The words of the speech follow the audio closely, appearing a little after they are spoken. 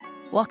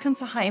Welcome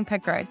to High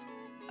Impact Growth,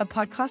 a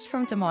podcast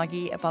from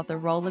Damagi about the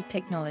role of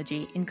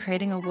technology in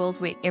creating a world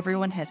where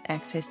everyone has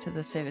access to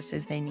the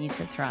services they need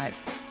to thrive.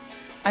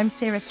 I'm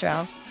Sarah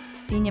Strauss,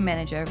 Senior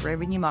Manager of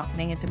Revenue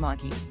Marketing at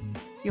Damagi.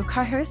 Your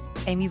co-host,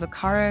 Amy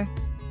Vaccaro,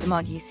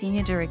 Damagi's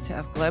Senior Director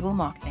of Global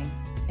Marketing,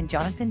 and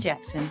Jonathan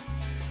Jackson,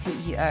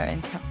 CEO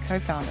and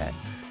co-founder,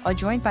 are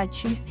joined by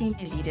two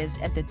senior leaders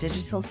at the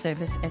digital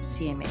service at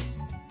CMS,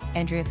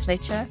 Andrea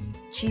Fletcher,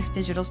 Chief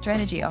Digital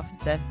Strategy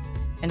Officer,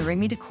 and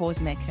Remy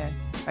DeCausemaker,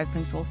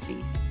 Open Source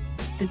Lead.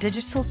 The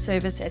digital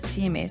service at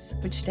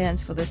CMS, which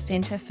stands for the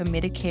Center for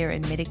Medicare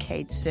and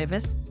Medicaid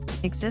Services,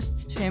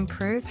 exists to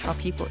improve how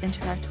people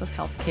interact with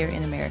healthcare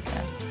in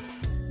America.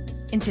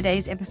 In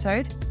today's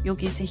episode, you'll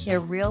get to hear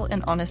real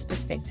and honest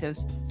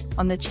perspectives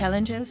on the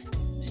challenges,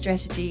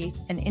 strategies,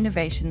 and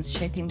innovations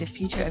shaping the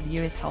future of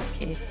US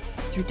healthcare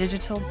through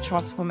digital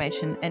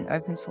transformation and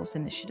open source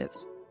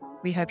initiatives.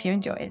 We hope you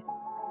enjoy it.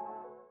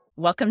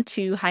 Welcome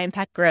to High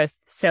Impact Growth.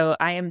 So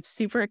I am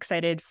super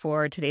excited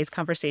for today's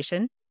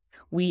conversation.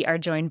 We are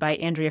joined by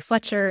Andrea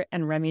Fletcher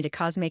and Remy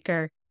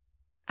DeCausemaker,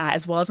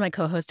 as well as my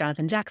co-host,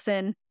 Jonathan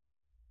Jackson.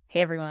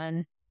 Hey,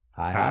 everyone.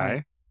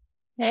 Hi.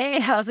 Hey,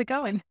 how's it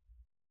going?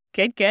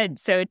 Good.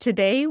 So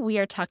today we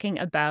are talking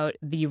about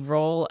the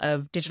role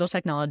of digital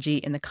technology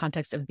in the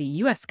context of the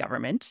U.S.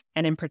 government,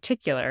 and in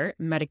particular,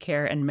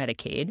 Medicare and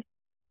Medicaid.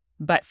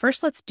 But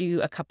first, let's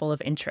do a couple of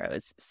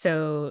intros.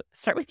 So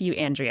start with you,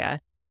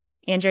 Andrea.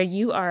 Andrea,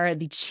 you are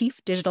the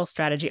Chief Digital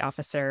Strategy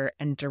Officer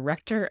and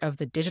Director of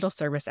the Digital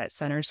Service at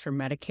Centers for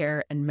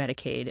Medicare and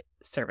Medicaid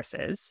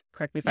Services.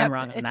 Correct me if I'm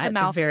wrong on that. It's a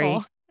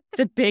mouthful. It's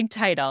a big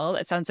title.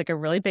 It sounds like a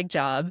really big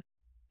job.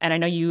 And I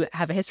know you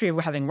have a history of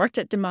having worked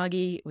at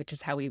Damagi, which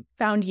is how we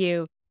found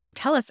you.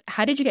 Tell us,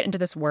 how did you get into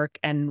this work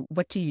and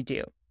what do you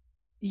do?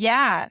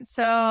 Yeah.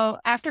 So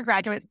after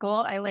graduate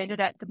school, I landed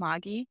at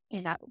Damagi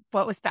in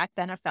what was back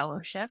then a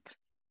fellowship.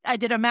 I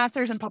did a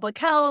master's in public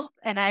health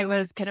and I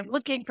was kind of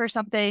looking for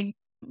something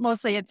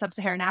mostly in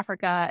sub-Saharan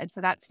Africa. And so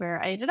that's where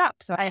I ended up.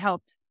 So I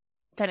helped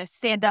kind of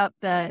stand up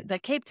the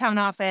Cape Town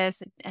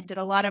office and did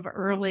a lot of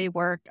early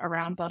work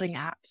around building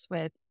apps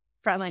with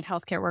frontline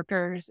healthcare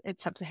workers in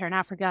sub-Saharan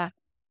Africa.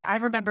 I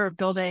remember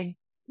building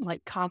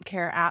like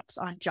CommCare apps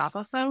on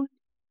Java phone.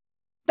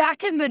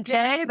 Back in the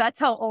day, that's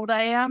how old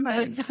I am.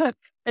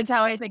 It's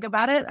how I think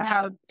about it.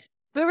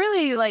 But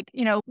really,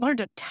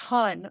 learned a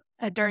ton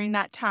during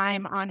that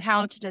time on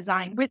how to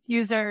design with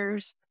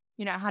users,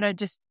 how to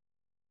just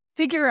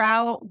figure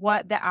out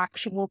what the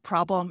actual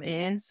problem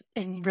is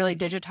in really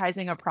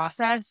digitizing a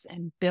process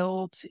and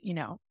build,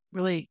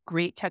 really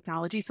great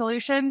technology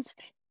solutions.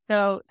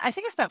 So I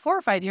think I spent 4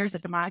 or 5 years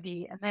at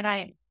Damagi, and then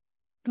I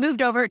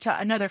moved over to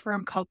another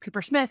firm called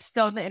Cooper Smith,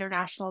 still in the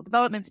international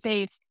development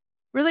space,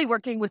 really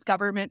working with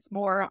governments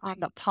more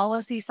on the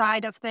policy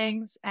side of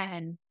things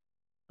and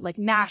like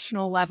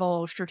national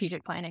level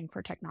strategic planning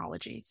for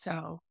technology.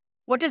 So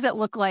what does it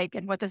look like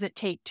and what does it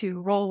take to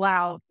roll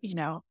out,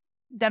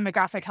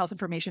 demographic health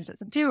information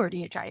system 2 or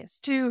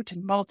DHIS2 to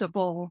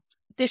multiple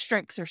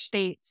districts or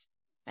states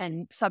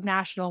and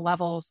subnational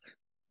levels?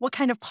 What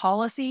kind of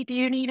policy do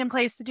you need in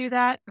place to do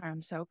that?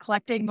 So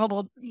collecting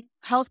mobile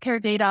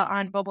healthcare data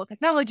on mobile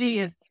technology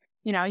is,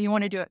 you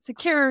want to do it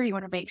secure. You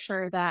want to make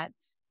sure that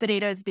the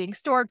data is being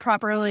stored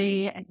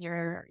properly and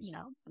you're,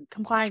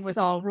 complying with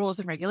all rules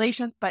and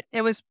regulations. But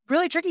it was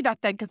really tricky back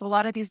then because a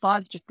lot of these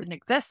laws just didn't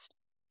exist.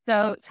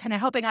 So it's kind of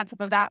helping on some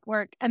of that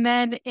work. And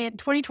then in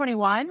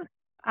 2021,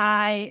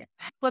 I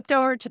flipped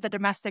over to the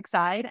domestic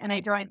side and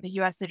I joined the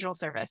U.S. Digital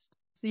Service.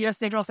 So the U.S.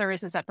 Digital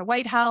Service is at the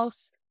White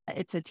House.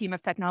 It's a team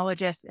of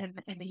technologists in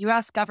the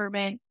U.S.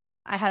 government.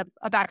 I have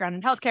a background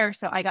in healthcare,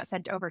 so I got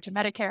sent over to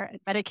Medicare and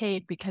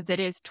Medicaid because it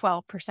is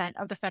 12%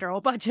 of the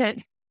federal budget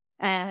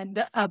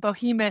and a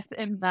behemoth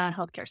in the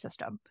healthcare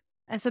system.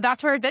 And so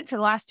that's where I've been for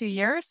the last 2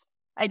 years.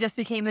 I just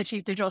became the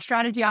Chief Digital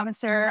Strategy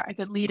Officer. I've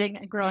been leading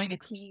and growing a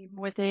team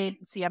within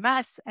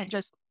CMS and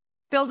just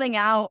building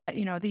out,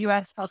 the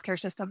U.S. healthcare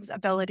system's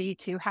ability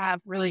to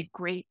have really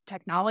great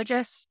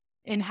technologists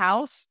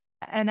in-house.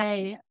 And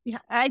I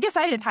guess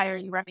I didn't hire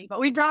you, Remy, but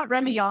we brought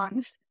Remy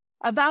on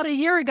about a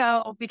year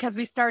ago because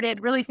we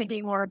started really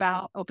thinking more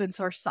about open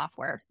source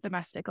software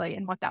domestically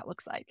and what that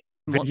looks like.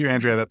 Thank you,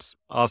 Andrea. That's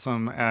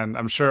awesome. And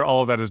I'm sure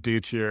all of that is due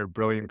to your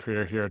brilliant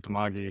career here at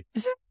Damagi.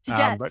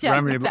 But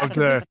Remy, I'd love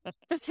to,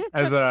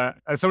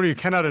 as somebody who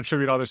cannot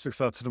attribute all their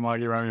success to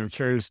Damagi, Remy, I'm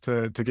curious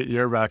to get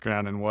your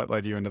background and what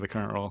led you into the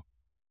current role.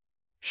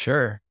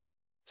 Sure.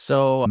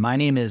 So my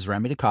name is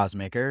Remy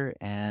DeCausemaker,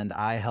 and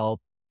I help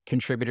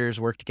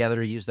contributors work together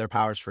to use their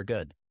powers for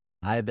good.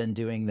 I've been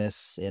doing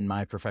this in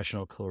my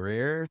professional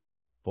career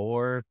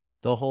for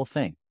the whole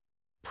thing.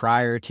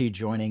 Prior to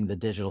joining the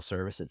digital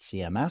service at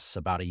CMS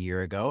about a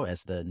year ago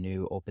as the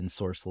new open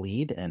source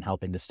lead and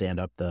helping to stand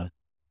up the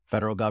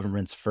federal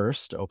government's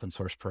first open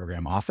source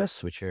program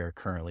office, which we're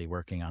currently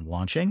working on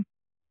launching,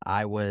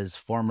 I was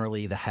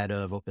formerly the head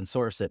of open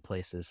source at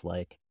places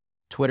like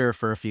Twitter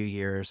for a few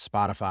years,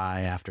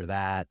 Spotify after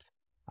that.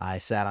 I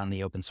sat on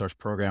the open source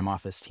program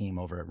office team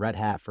over at Red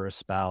Hat for a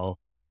spell.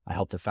 I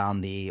helped to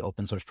found the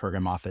open source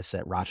program office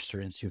at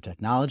Rochester Institute of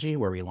Technology,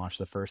 where we launched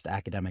the first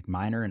academic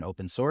minor in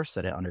open source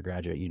at an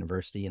undergraduate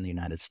university in the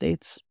United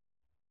States.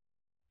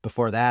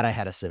 Before that, I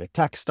had a civic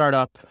tech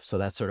startup. So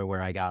that's sort of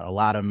where I got a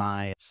lot of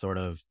my sort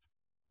of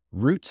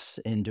roots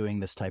in doing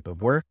this type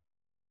of work.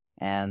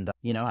 And,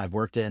 I've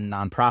worked in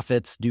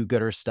nonprofits,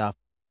 do-gooder stuff,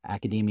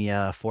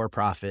 academia,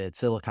 for-profit,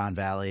 Silicon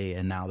Valley,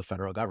 and now the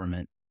federal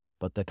government.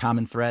 But the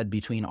common thread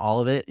between all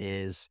of it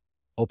is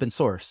open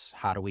source.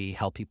 How do we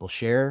help people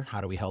share?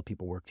 How do we help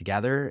people work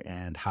together?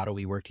 And how do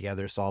we work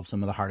together to solve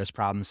some of the hardest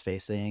problems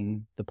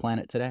facing the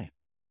planet today?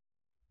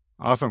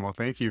 Awesome. Well,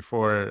 thank you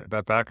for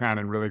that background,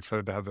 and really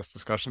excited to have this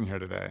discussion here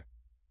today.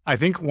 I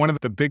think one of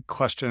the big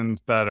questions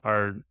that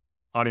our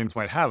audience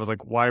might have is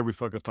like, why are we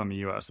focused on the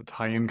US? It's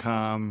high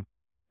income.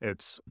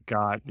 It's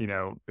got,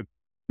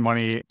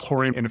 money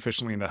pouring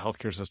inefficiently into the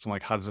healthcare system.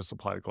 Like, how does this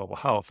apply to global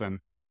health? And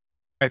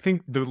I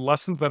think the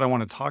lessons that I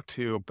want to talk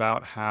to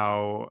about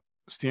how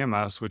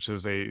CMS, which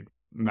is a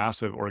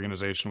massive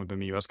organization within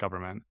the US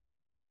government,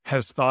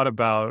 has thought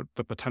about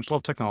the potential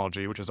of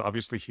technology, which is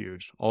obviously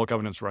huge. All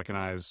governments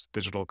recognize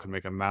digital could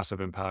make a massive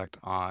impact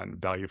on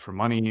value for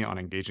money, on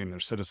engaging their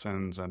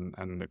citizens and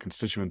their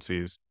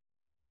constituencies.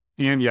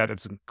 And yet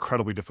it's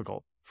incredibly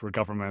difficult for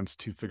governments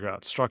to figure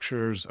out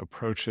structures,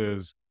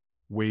 approaches,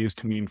 ways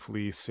to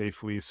meaningfully,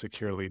 safely,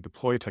 securely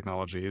deploy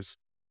technologies,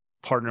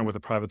 partner with the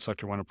private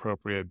sector when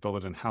appropriate, build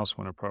it in-house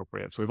when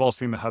appropriate. So we've all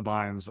seen the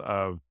headlines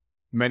of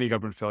many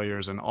government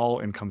failures in all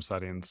income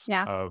settings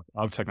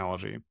of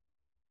technology.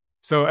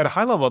 So at a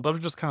high level, I'd love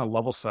to just kind of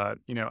level set,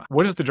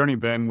 what has the journey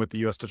been with the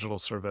U.S. digital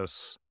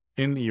service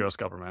in the U.S.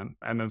 government,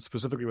 and then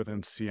specifically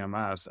within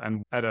CMS?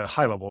 And at a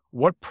high level,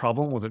 what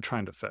problem was it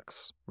trying to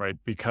fix, right?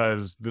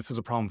 Because this is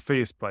a problem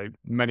faced by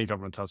many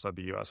governments outside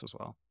the U.S. as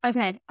well.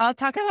 Okay, I'll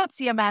talk about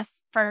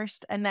CMS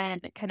first, and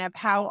then kind of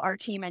how our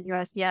team at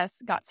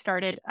USDS got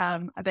started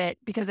a bit,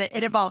 because it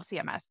involves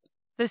CMS.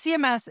 The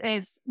CMS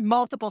is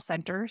multiple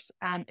centers,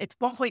 and it's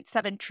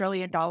 $1.7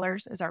 trillion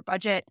is our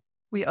budget.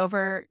 We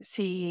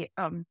oversee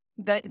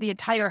the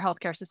entire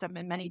healthcare system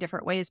in many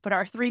different ways, but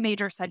our three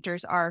major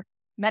centers are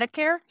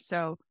Medicare,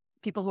 so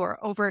people who are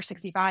over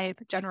 65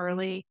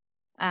 generally.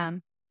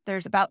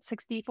 There's about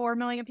 64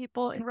 million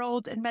people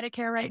enrolled in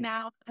Medicare right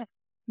now.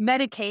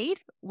 Medicaid,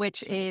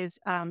 which is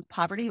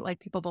poverty, like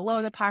people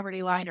below the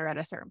poverty line or at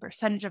a certain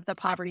percentage of the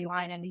poverty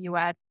line in the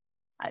U.S.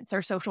 It's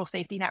our social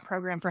safety net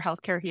program for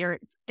healthcare here.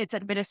 It's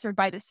administered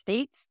by the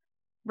states.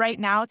 Right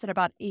now, it's at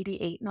about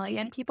 88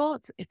 million people.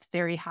 It's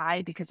very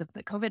high because of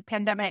the COVID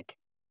pandemic.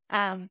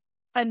 And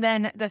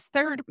then the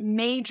third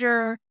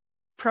major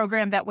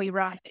program that we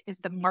run is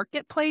the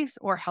marketplace,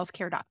 or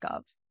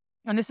healthcare.gov.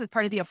 And this is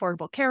part of the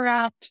Affordable Care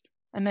Act.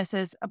 And this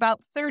is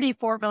about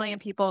 34 million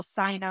people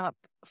sign up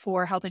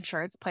for health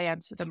insurance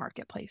plans to the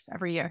marketplace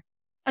every year.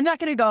 I'm not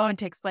going to go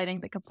into explaining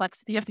the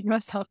complexity of the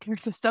U.S.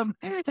 healthcare system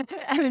and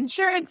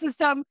insurance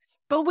system,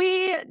 but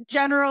we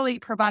generally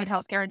provide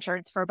healthcare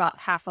insurance for about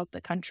half of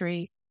the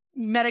country.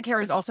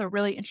 Medicare is also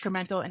really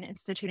instrumental in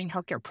instituting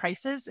healthcare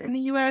prices in the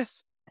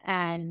U.S.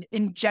 And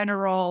in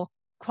general,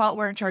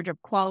 we're in charge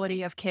of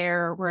quality of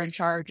care. We're in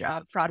charge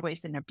of fraud,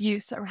 waste, and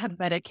abuse around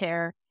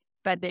Medicare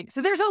spending.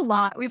 So there's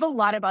we have a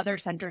lot of other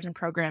centers and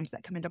programs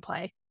that come into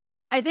play.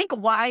 I think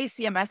why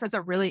CMS is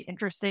a really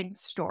interesting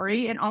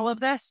story in all of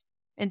this,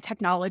 in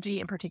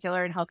technology in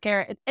particular in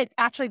healthcare, it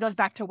actually goes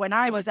back to when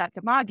I was at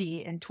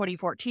Dimagi in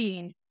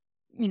 2014.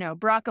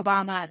 Barack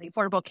Obama and the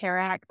Affordable Care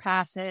Act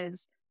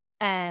passes,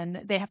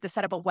 and they have to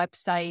set up a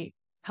website,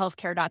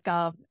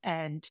 healthcare.gov,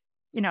 and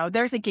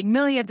they're thinking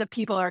millions of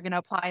people are going to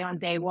apply on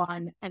day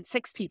one, and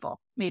 6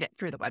 people made it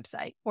through the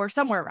website, or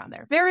somewhere around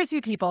there. Very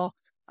few people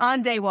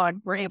on day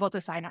one were able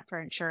to sign up for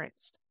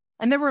insurance.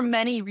 And there were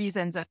many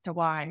reasons as to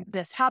why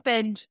this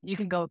happened. You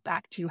can go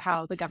back to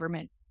how the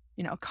government,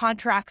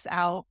 contracts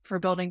out for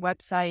building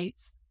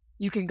websites.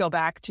 You can go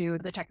back to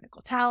the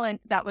technical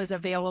talent that was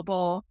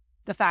available,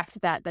 the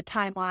fact that the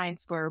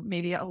timelines were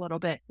maybe a little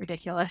bit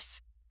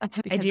ridiculous. I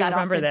do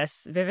remember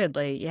this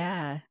vividly.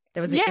 Yeah. It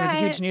was a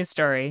huge news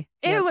story.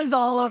 It was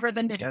all over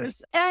the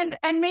news. And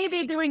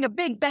maybe doing a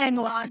big bang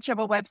launch of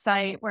a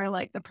website where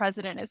like the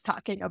president is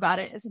talking about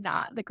it is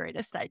not the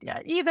greatest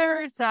idea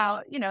either.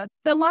 So,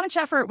 the launch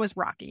effort was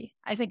rocky.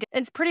 I think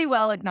it's pretty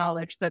well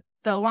acknowledged that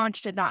the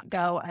launch did not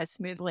go as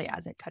smoothly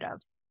as it could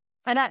have.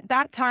 And at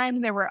that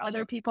time, there were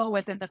other people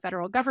within the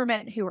federal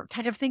government who were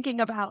kind of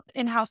thinking about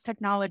in-house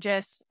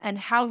technologists and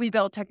how we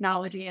build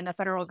technology in the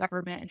federal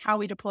government and how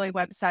we deploy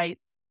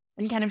websites,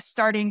 and kind of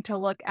starting to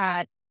look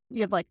at,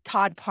 like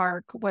Todd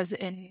Park was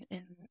in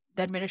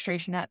the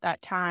administration at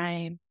that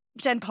time.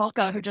 Jen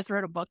Polka, who just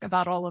wrote a book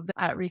about all of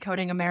that,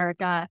 Recoding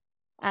America,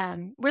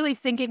 really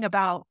thinking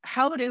about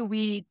how do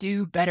we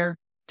do better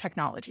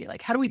technology?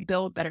 Like, how do we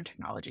build better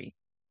technology?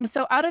 And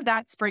so out of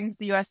that springs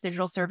the U.S.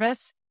 Digital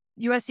Service.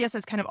 USDS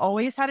has kind of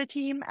always had a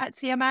team at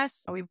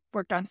CMS. We've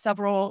worked on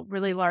several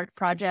really large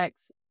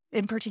projects,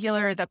 in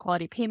particular the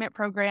Quality Payment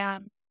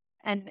Program,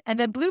 and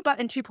then Blue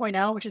Button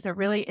 2.0, which is a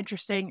really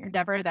interesting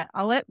endeavor that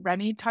I'll let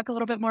Remy talk a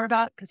little bit more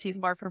about because he's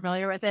more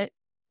familiar with it.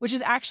 which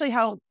is actually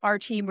how our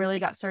team really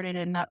got started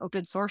in the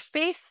open source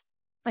space,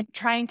 like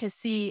trying to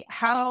see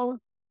how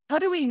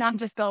do we not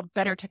just build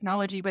better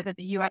technology within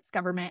the US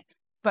government,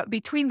 but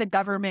between the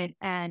government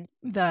and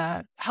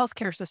the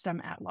healthcare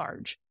system at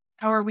large.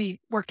 How are we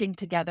working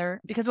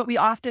together? Because what we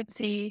often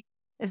see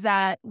is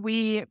that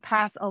we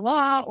pass a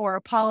law or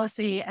a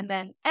policy, and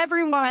then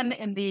everyone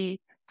in the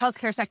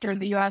healthcare sector in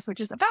the US,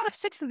 which is about a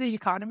sixth of the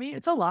economy,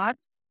 it's a lot.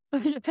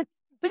 This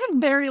is a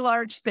very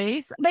large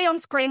space. They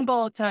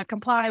unscramble to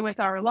comply with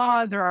our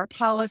laws or our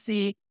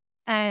policy.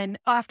 And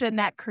often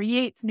that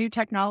creates new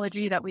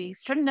technology that we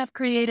shouldn't have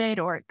created,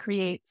 or it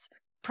creates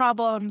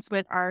problems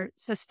with our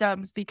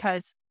systems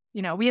because,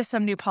 we have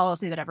some new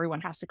policy that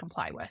everyone has to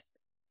comply with.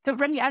 So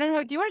Remy, I don't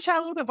know, do you want to chat a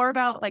little bit more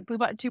about like Blue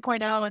Button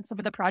 2.0 and some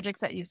of the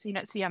projects that you've seen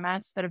at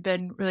CMS that have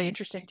been really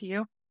interesting to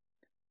you?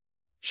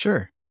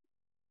 Sure.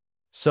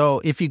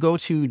 So if you go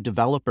to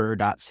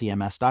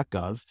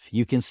developer.cms.gov,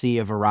 you can see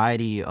a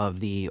variety of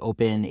the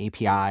open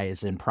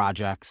APIs and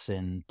projects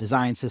and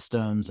design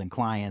systems and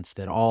clients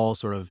that all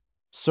sort of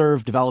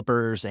serve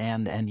developers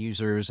and end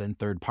users and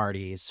third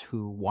parties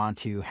who want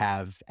to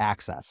have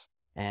access.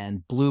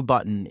 And Blue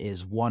Button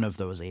is one of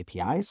those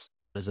APIs.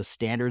 It is a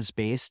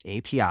standards-based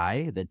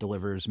API that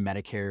delivers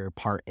Medicare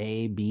Part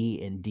A, B,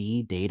 and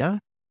D data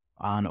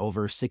on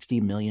over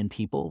 60 million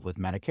people with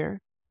Medicare.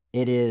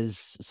 It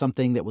is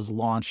something that was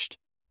launched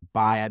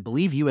by, I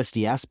believe,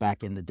 USDS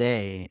back in the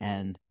day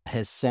and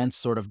has since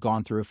sort of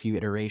gone through a few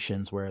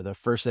iterations where the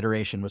first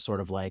iteration was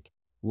sort of like,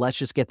 let's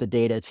just get the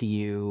data to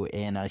you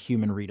in a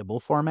human readable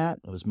format.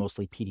 It was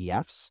mostly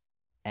PDFs,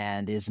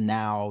 and is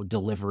now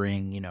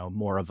delivering,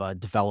 more of a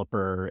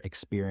developer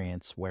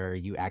experience where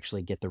you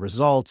actually get the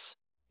results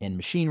in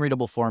machine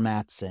readable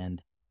formats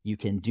and you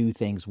can do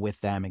things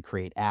with them and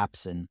create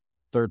apps, and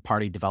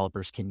third-party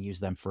developers can use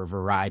them for a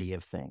variety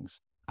of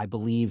things. I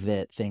believe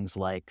that things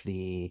like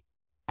the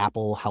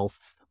Apple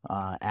Health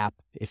app,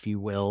 if you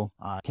will,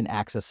 can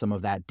access some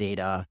of that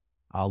data.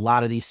 A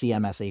lot of these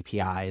CMS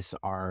APIs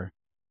are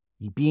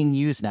being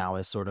used now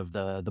as sort of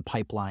the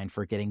pipeline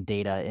for getting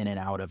data in and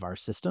out of our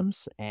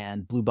systems.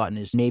 And Blue Button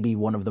is maybe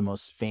one of the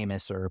most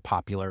famous or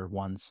popular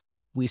ones.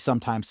 We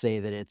sometimes say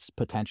that it's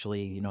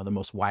potentially, the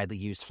most widely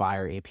used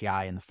FHIR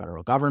API in the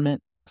federal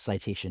government,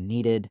 citation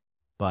needed,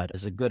 but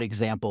is a good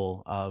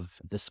example of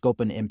the scope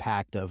and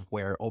impact of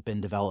where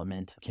open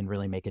development can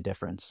really make a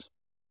difference.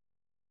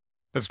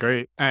 That's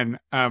great. And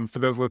for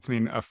those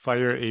listening, a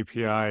FHIR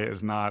API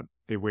is not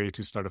a way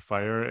to start a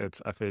fire. It's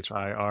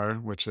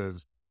FHIR, which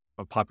is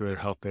a popular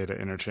health data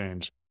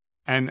interchange.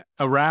 And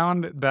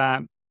around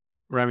that,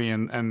 Remy,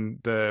 and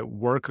the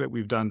work that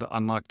we've done to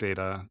unlock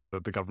data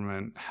that the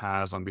government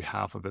has on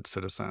behalf of its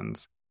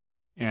citizens.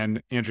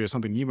 And Andrea,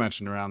 something you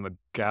mentioned around the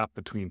gap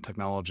between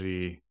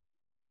technology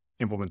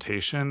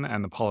implementation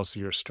and the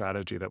policy or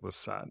strategy that was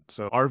set.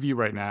 So our view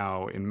right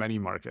now in many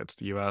markets,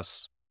 the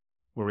US,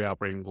 where we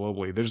operate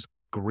globally, there's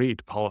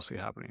great policy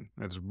happening.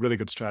 There's really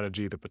good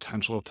strategy, the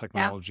potential of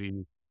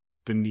technology,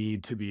 the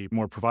need to be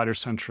more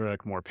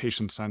provider-centric, more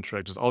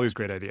patient-centric, just all these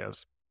great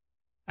ideas.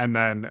 And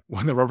then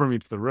when the rubber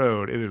meets the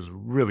road, it is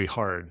really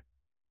hard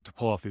to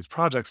pull off these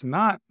projects,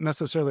 not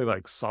necessarily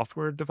like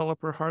software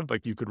developer hard,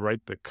 like you could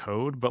write the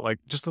code, but like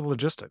just the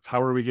logistics.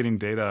 How are we getting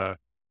data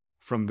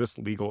from this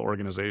legal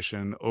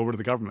organization over to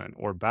the government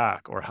or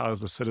back? Or how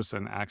is the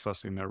citizen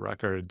accessing their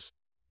records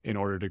in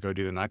order to go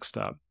do the next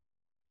step?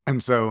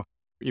 And so,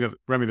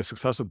 Remy, the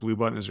success of Blue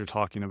Button, as you're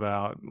talking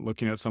about,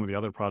 looking at some of the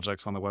other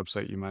projects on the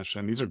website you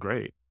mentioned, these are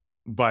great.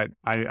 But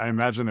I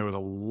imagine there was a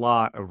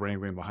lot of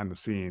wrangling behind the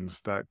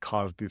scenes that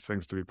caused these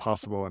things to be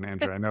possible. And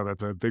Andrea, I know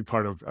that's a big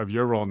part of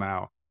your role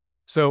now.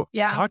 So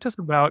talk to us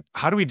about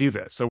how do we do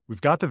this? So we've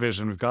got the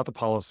vision, we've got the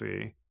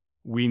policy,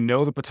 we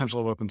know the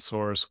potential of open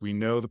source, we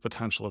know the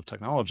potential of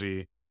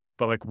technology,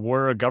 but like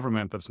we're a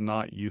government that's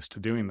not used to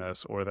doing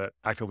this or that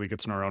actively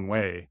gets in our own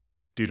way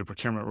due to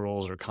procurement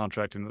rules or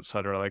contracting, et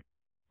cetera. Like,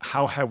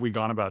 how have we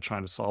gone about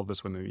trying to solve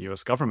this within the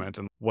US government,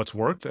 and what's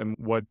worked and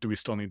what do we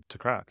still need to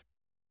crack?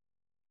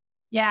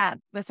 Yeah,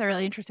 that's a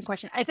really interesting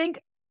question. I think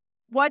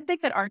one thing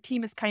that our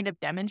team is kind of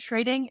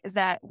demonstrating is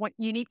that what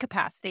you need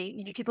capacity,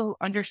 you need people who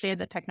understand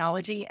the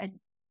technology, and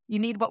you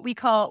need what we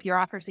call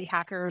bureaucracy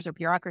hackers or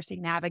bureaucracy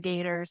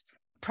navigators.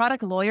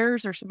 Product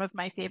lawyers are some of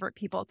my favorite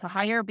people to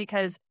hire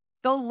because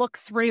they'll look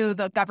through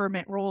the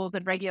government rules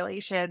and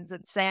regulations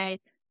and say,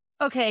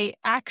 okay,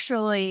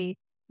 actually,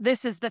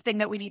 this is the thing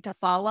that we need to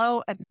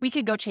follow, and we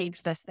could go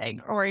change this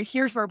thing, or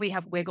here's where we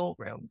have wiggle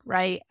room,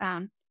 right?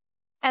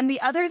 And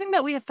the other thing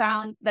that we have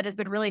found that has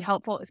been really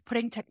helpful is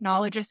putting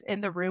technologists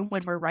in the room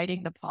when we're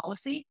writing the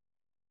policy.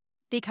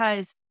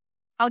 Because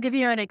I'll give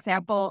you an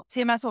example.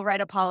 CMS will write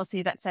a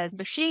policy that says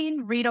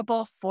machine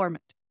readable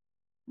format,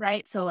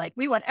 right? So like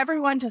we want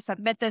everyone to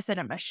submit this in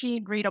a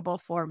machine readable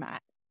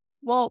format.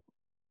 Well,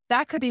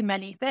 that could be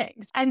many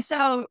things. And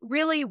so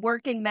really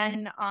working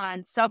then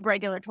on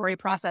sub-regulatory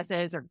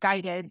processes or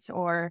guidance,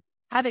 or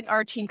having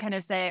our team kind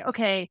of say,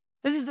 okay,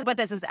 this is what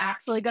this is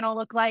actually going to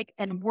look like,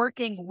 and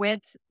working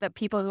with the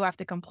people who have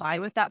to comply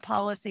with that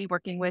policy,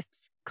 working with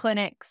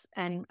clinics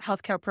and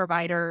healthcare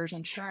providers,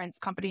 insurance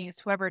companies,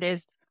 whoever it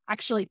is,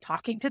 actually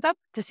talking to them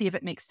to see if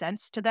it makes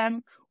sense to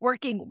them,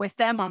 working with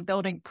them on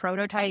building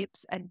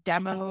prototypes and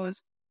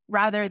demos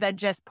rather than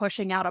just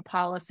pushing out a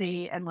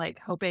policy and like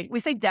hoping. We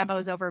say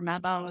demos over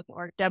memos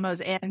or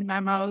demos and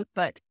memos,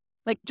 but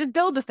like just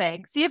build the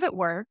thing, see if it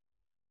works,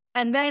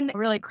 and then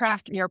really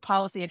craft your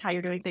policy and how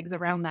you're doing things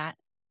around that.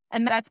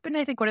 And that's been,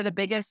 I think, one of the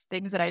biggest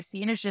things that I've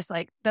seen is just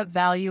like the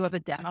value of a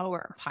demo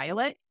or a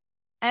pilot.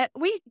 And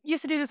we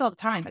used to do this all the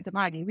time at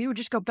Demagi. We would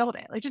just go build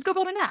it, like just go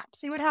build an app,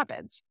 see what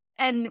happens.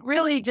 And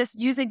really just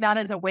using that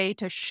as a way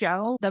to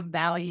show the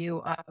value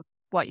of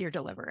what you're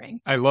delivering.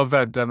 I love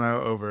that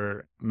demo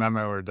over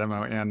memo or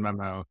demo and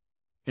memo.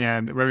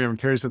 And Remy, I'm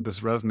curious if this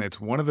resonates.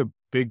 One of the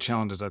big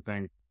challenges I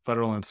think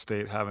federal and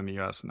state have in the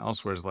US and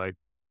elsewhere is like,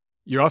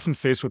 you're often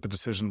faced with the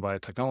decision by a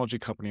technology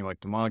company like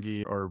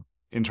Demagi or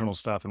internal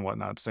staff and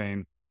whatnot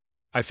saying,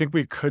 I think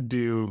we could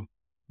do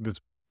this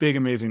big,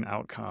 amazing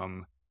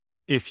outcome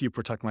if you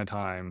protect my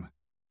time,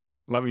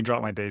 let me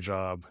drop my day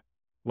job,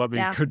 let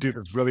me go do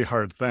this really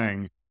hard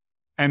thing.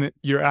 And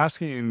you're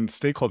asking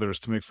stakeholders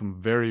to make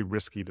some very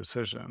risky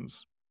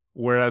decisions.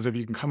 Whereas if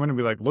you can come in and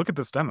be like, look at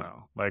this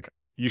demo, like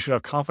you should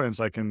have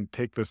confidence I can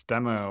take this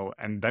demo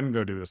and then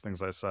go do these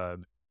things I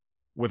said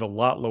with a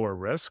lot lower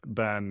risk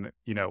than,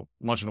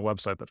 launching a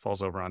website that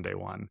falls over on day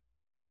one.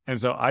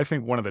 And so I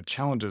think one of the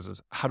challenges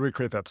is how do we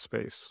create that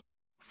space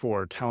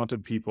for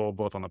talented people,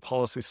 both on the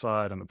policy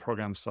side and the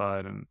program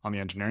side and on the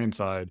engineering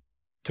side,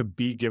 to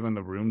be given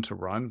the room to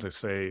run, to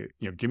say,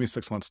 give me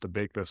 6 months to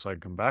bake this so I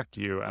can come back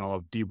to you and I'll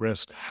have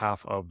de-risked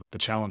half of the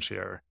challenge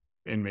here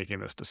in making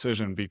this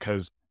decision.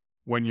 Because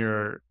when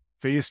you're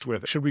faced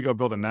with, should we go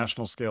build a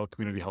national scale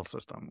community health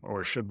system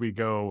or should we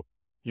go,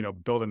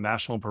 build a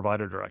national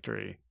provider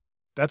directory?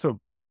 That's a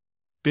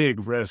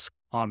big risk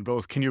on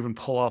both. Can you even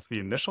pull off the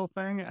initial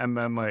thing? And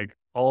then like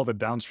all the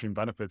downstream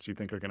benefits you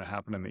think are going to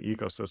happen in the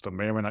ecosystem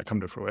may or may not come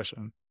to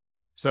fruition.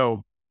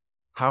 So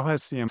how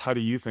do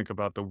you think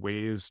about the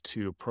ways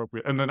to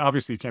appropriate? And then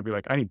obviously you can't be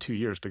like, I need 2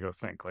 years to go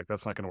think. Like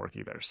that's not going to work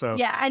either. So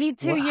yeah, I need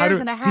 2 years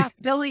and $500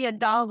 billion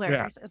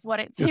is what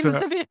it seems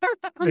to be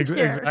around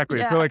here. Exactly.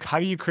 Yeah. So like, how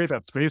do you create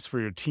that space for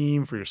your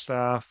team, for your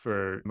staff,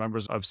 for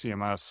members of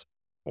CMS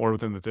or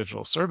within the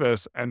digital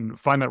service and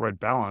find that right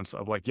balance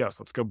of like, yes,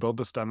 let's go build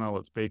this demo.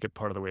 Let's bake it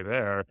part of the way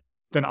there.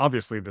 Then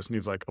obviously this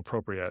needs like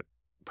appropriate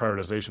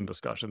prioritization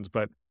discussions.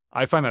 But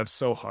I find that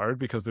so hard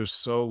because there's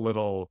so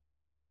little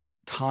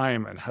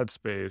time and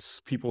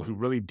headspace people who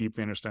really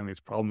deeply understand these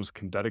problems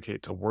can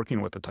dedicate to working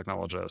with the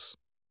technologists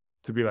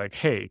to be like,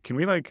 hey, can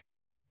we like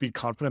be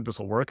confident this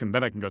will work? And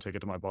then I can go take it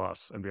to my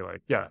boss and be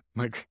like, yeah,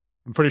 like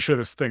I'm pretty sure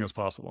this thing is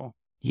possible.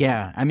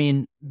 Yeah. I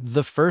mean,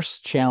 the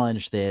first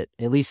challenge that,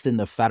 at least in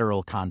the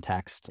federal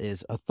context,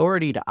 is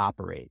authority to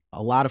operate.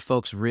 A lot of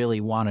folks really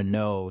want to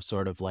know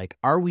sort of like,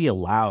 are we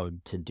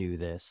allowed to do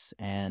this?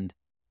 And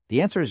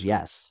the answer is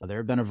yes. There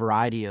have been a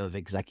variety of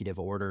executive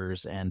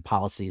orders and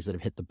policies that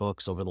have hit the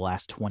books over the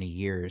last 20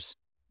 years.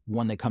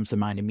 One that comes to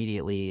mind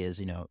immediately is,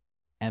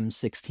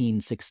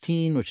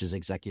 M1616, which is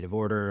executive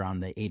order on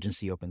the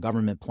agency open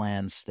government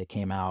plans that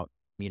came out.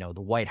 The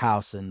White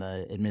House and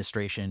the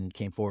administration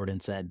came forward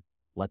and said,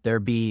 let there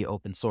be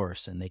open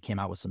source. And they came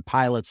out with some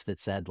pilots that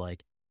said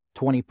like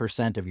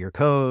 20% of your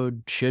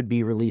code should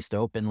be released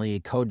openly.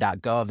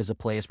 Code.gov is a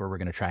place where we're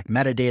going to track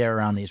metadata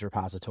around these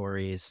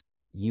repositories.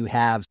 You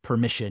have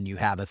permission, you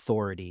have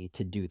authority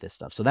to do this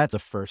stuff. So that's a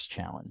first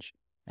challenge.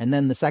 And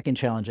then the second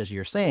challenge, as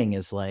you're saying,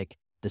 is like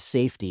the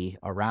safety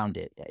around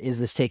it. Is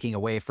this taking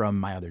away from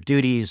my other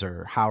duties,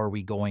 or how are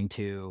we going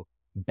to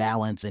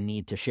balance a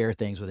need to share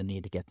things with a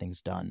need to get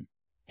things done?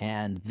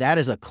 And that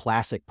is a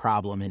classic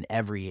problem in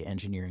every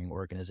engineering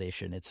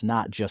organization. It's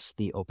not just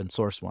the open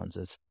source ones.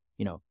 It's,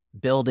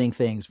 building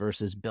things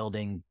versus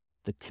building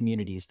the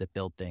communities that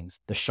build things.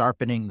 The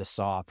sharpening the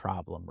saw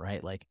problem,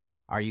 right? Like,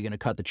 are you going to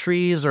cut the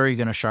trees or are you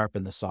going to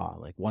sharpen the saw?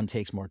 Like one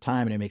takes more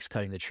time and it makes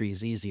cutting the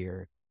trees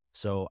easier.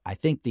 So I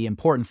think the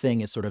important thing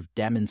is sort of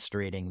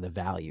demonstrating the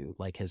value,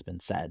 like has been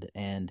said,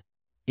 and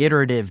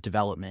iterative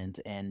development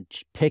and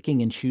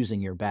picking and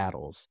choosing your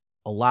battles.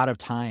 A lot of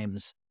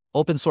times,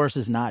 open source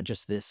is not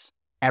just this,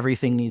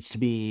 everything needs to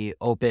be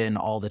open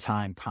all the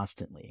time,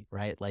 constantly,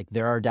 right? Like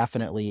there are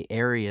definitely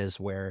areas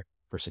where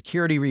for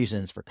security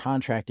reasons, for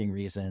contracting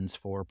reasons,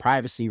 for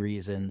privacy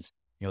reasons,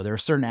 there are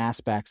certain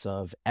aspects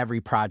of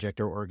every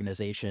project or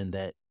organization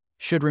that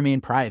should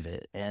remain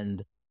private,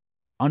 and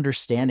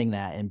understanding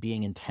that and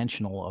being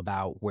intentional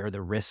about where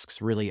the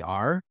risks really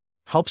are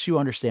helps you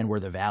understand where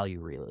the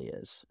value really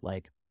is.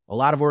 Like a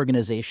lot of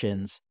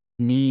organizations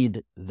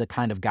need the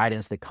kind of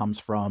guidance that comes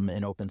from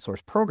an open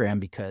source program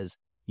because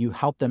you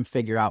help them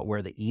figure out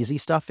where the easy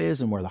stuff is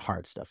and where the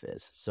hard stuff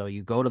is. So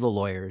you go to the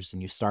lawyers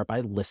and you start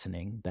by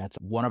listening. That's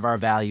one of our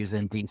values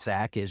in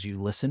DSAC is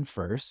you listen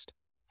first.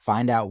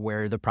 Find out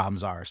where the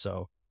problems are.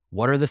 So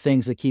what are the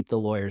things that keep the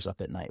lawyers up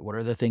at night? What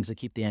are the things that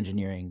keep the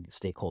engineering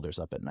stakeholders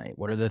up at night?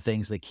 What are the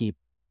things that keep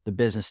the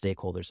business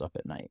stakeholders up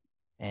at night?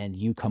 and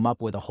you come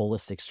up with a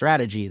holistic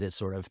strategy that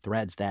sort of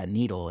threads that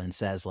needle and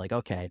says like,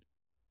 okay,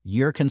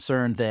 you're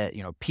concerned that,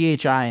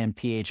 PHI and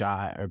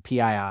PHI or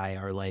PII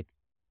are like,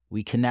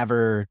 we can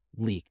never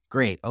leak.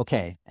 Great.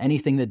 Okay.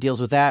 Anything that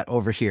deals with that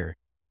over here.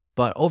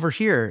 But over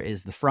here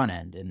is the front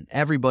end, and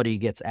everybody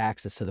gets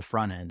access to the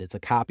front end. It's a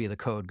copy of the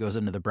code goes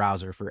into the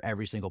browser for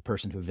every single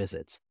person who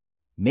visits.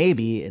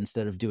 Maybe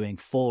instead of doing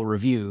full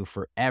review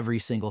for every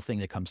single thing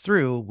that comes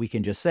through, we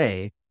can just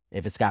say,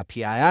 if it's got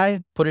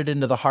PII, put it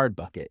into the hard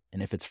bucket.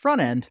 And if it's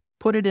front end,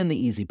 put it in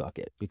the easy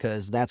bucket,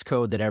 because that's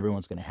code that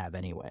everyone's going to have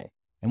anyway.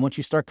 And once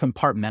you start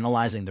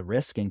compartmentalizing the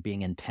risk and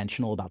being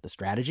intentional about the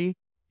strategy,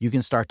 you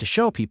can start to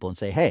show people and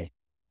say, hey,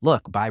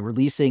 look, by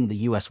releasing the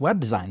US web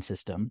design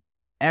system,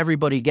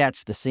 everybody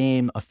gets the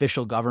same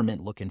official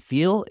government look and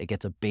feel. It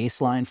gets a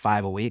baseline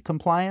 508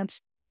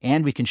 compliance,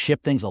 and we can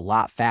ship things a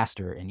lot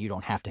faster. And you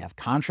don't have to have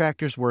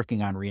contractors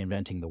working on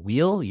reinventing the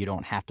wheel. You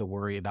don't have to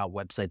worry about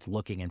websites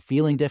looking and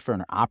feeling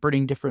different or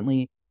operating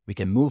differently. We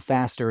can move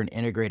faster and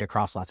integrate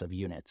across lots of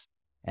units.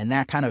 And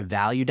that kind of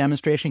value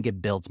demonstration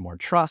builds more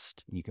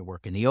trust. You can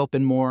work in the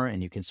open more,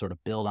 and you can sort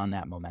of build on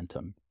that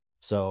momentum.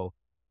 So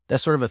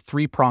that's sort of a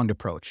three-pronged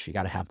approach. You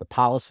got to have the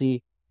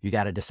policy, you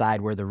got to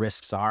decide where the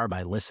risks are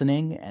by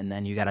listening, and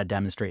then you got to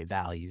demonstrate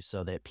value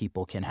so that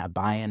people can have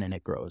buy-in and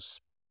it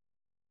grows.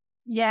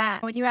 Yeah.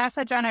 When you asked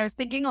that, John, I was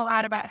thinking a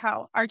lot about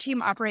how our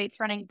team operates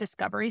running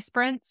discovery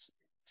sprints.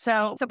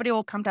 So somebody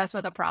will come to us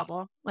with a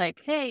problem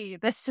like, hey,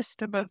 this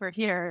system over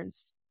here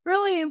is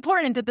really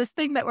important to this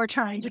thing that we're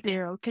trying to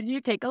do. Can you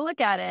take a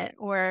look at it?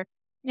 Or,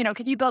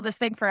 can you build this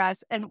thing for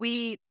us? And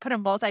we put a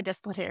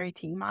multidisciplinary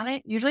team on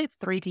it. Usually it's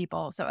 3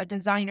 people. So a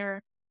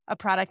designer, a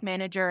product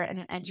manager, and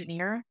an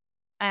engineer.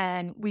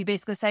 And we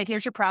basically say,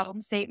 here's your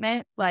problem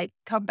statement, like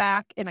come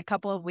back in a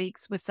couple of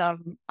weeks with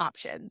some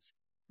options,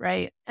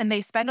 right? And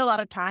they spend a lot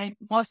of time.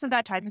 Most of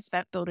that time is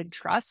spent building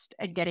trust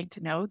and getting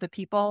to know the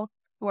people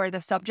who are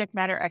the subject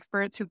matter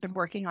experts who've been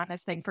working on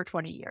this thing for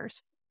 20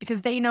 years,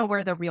 because they know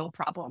where the real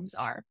problems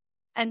are.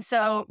 And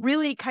so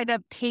really kind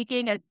of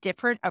taking a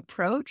different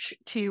approach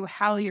to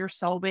how you're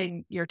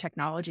solving your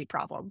technology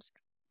problems,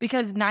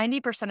 because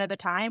 90% of the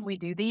time we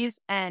do these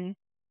and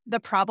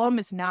the problem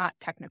is not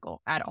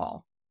technical at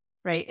all,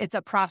 right? It's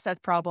a process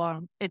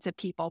problem. It's a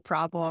people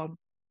problem.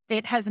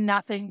 It has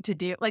nothing to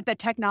do, like the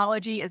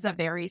technology is a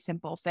very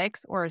simple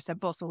fix or a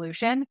simple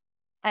solution.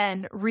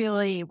 And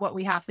really what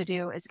we have to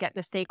do is get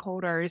the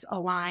stakeholders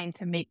aligned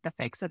to make the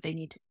fix that they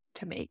need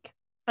to make.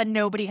 But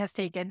nobody has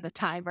taken the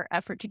time or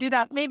effort to do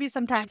that. Maybe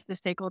sometimes the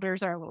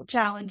stakeholders are a little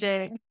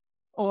challenging,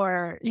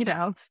 or,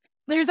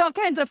 there's all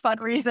kinds of fun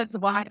reasons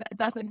why that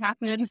doesn't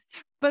happen.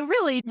 But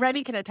really,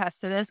 Remy can attest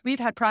to this. We've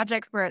had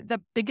projects where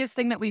the biggest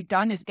thing that we've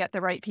done is get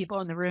the right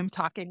people in the room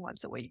talking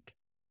once a week.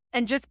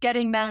 And just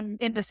getting them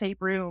in the same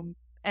room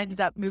ends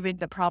up moving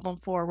the problem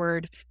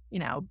forward,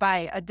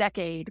 by a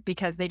decade,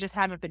 because they just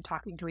haven't been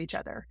talking to each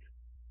other.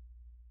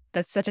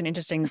 That's such an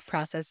interesting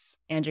process,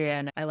 Andrea.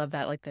 And I love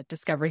that, like the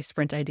discovery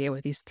sprint idea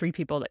with these 3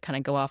 people that kind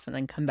of go off and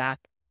then come back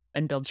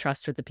and build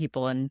trust with the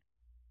people. And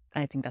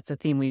I think that's a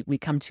theme we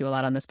come to a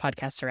lot on this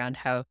podcast around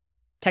how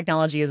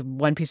technology is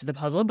one piece of the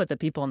puzzle, but the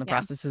people and the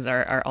processes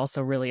are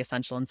also really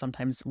essential and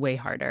sometimes way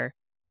harder.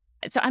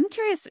 So I'm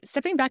curious,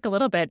 stepping back a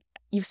little bit,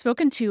 you've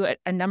spoken to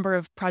a number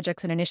of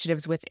projects and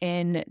initiatives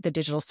within the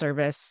digital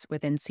service,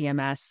 within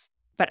CMS.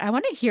 But I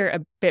want to hear a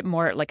bit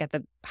more, like at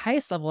the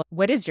highest level,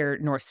 what is your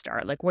North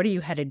Star? Like, what are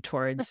you headed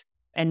towards?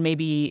 And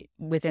maybe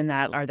within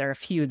that, are there a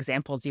few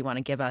examples you want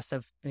to give us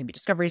of maybe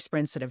discovery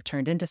sprints that have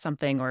turned into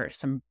something, or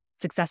some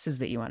successes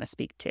that you want to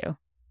speak to?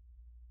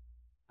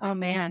 Oh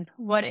man,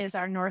 what is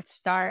our North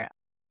Star?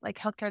 Like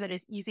healthcare that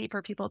is easy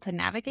for people to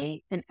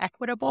navigate and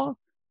equitable.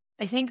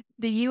 I think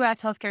the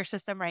US healthcare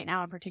system right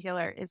now in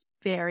particular is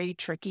very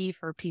tricky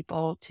for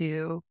people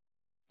to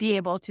be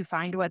able to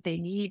find what they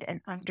need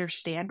and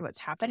understand what's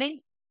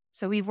happening.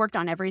 So we've worked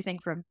on everything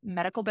from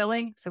medical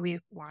billing. So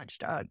we've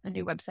launched a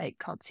new website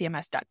called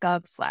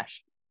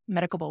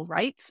cms.gov/medical bill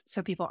rights.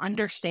 So people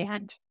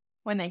understand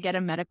when they get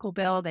a medical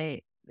bill,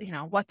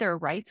 what their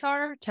rights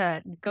are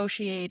to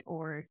negotiate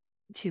or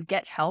to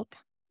get help.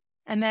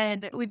 And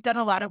then we've done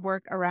a lot of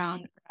work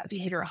around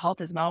behavioral health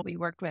as well. We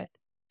worked with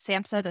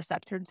SAMHSA, the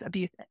Substance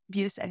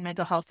Abuse and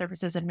Mental Health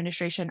Services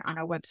Administration, on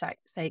a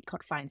website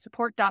called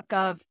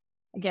findsupport.gov.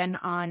 Again,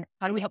 on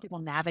how do we help people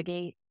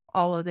navigate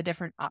all of the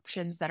different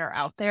options that are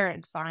out there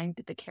and find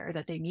the care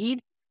that they need.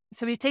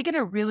 So we've taken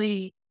a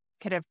really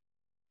kind of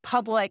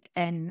public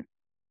and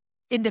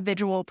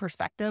individual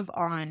perspective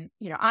on,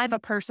 I'm a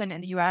person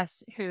in the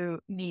US who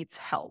needs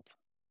help.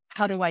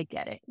 How do I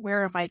get it?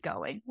 Where am I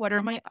going? What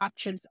are my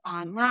options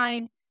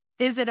online?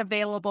 Is it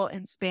available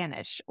in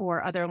Spanish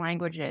or other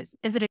languages?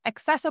 Is it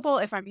accessible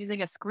if I'm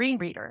using a screen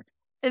reader?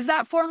 Is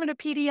that form in a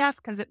PDF?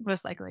 Because it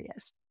most likely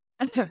is.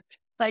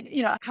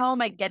 How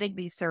am I getting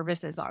these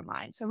services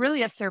online? So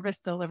really a service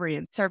delivery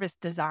and service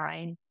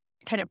design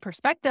kind of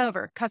perspective,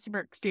 or customer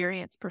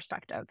experience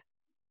perspective.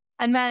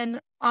 And then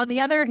on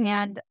the other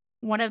hand,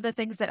 one of the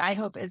things that I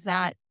hope is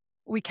that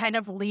we kind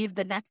of leave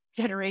the next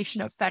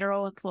generation of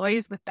federal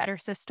employees with better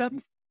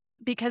systems.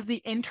 because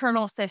the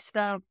internal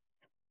systems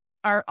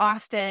are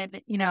often,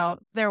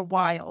 they're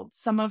wild.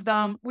 Some of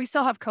them, we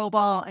still have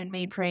COBOL and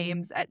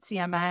mainframes at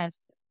CMS.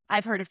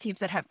 I've heard of teams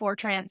that have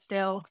Fortran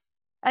still.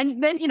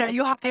 And then,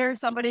 you hire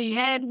somebody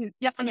in who's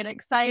young and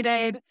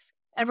excited.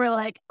 And we're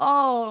like,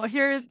 oh,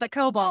 here's the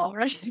COBOL,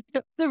 right?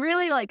 The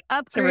really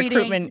upgrading. It's a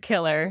recruitment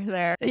killer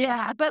there.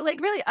 Yeah, but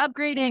really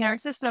upgrading our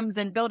systems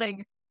and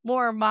building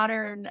more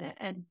modern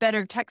and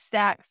better tech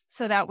stacks.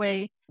 So that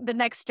way the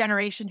next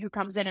generation who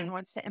comes in and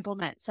wants to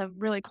implement some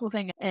really cool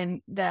thing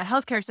in the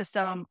healthcare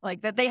system,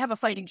 that they have a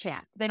fighting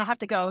chance. They don't have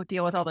to go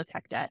deal with all the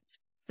tech debt.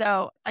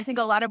 So I think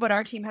a lot of what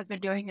our team has been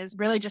doing is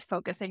really just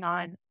focusing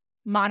on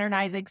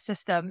modernizing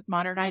systems,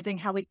 modernizing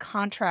how we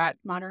contract,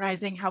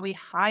 modernizing how we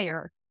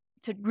hire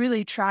to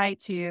really try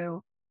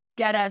to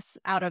get us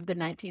out of the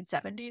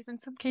 1970s in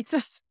some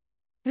cases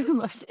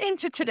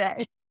into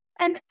today.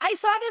 And I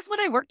saw this when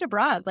I worked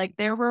abroad.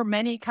 There were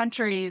many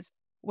countries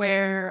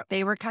where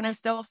they were kind of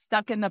still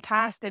stuck in the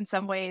past in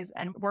some ways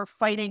and were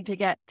fighting to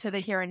get to the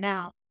here and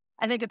now.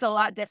 I think it's a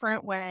lot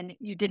different when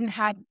you didn't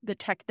have the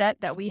tech debt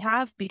that we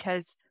have,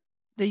 because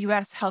the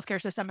U.S.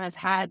 healthcare system has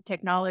had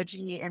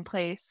technology in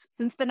place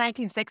since the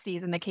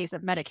 1960s in the case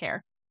of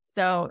Medicare.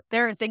 So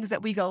there are things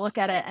that we go look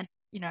at it and,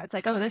 it's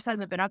oh, this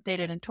hasn't been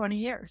updated in 20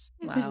 years.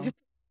 Wow.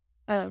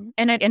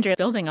 And Andrea,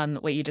 building on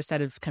what you just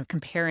said of kind of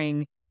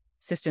comparing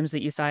systems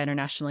that you saw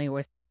internationally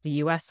with the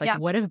U.S.,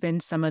 what have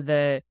been some of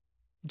the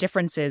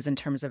differences in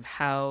terms of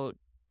how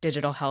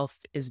digital health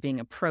is being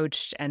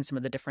approached and some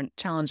of the different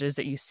challenges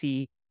that you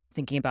see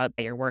thinking about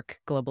your work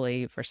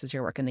globally versus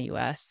your work in the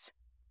U.S.?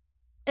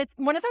 It's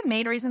one of the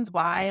main reasons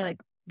why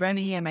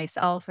Remy and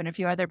myself and a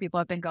few other people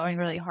have been going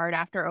really hard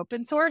after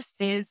open source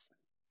is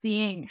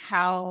seeing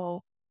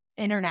how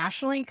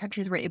internationally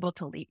countries were able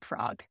to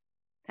leapfrog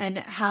and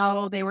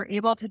how they were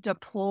able to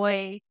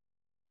deploy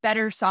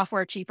better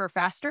software cheaper,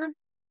 faster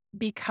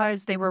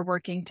because they were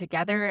working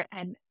together.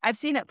 And I've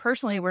seen it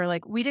personally where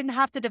we didn't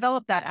have to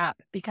develop that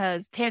app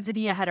because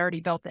Tanzania had already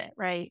built it,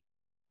 right?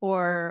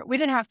 Or we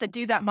didn't have to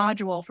do that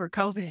module for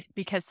COVID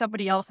because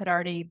somebody else had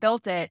already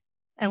built it.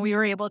 And we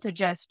were able to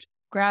just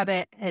grab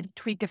it and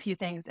tweak a few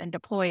things and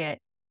deploy it.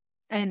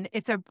 And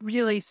it's a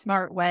really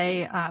smart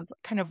way of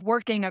kind of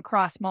working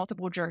across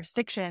multiple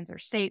jurisdictions or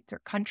states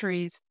or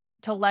countries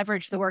to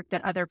leverage the work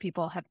that other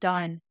people have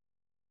done.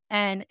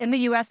 And in the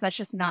US, that's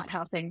just not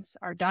how things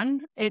are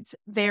done. It's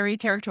very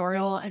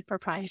territorial and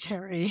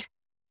proprietary.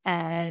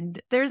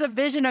 And there's a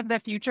vision of the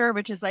future,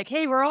 which is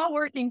hey, we're all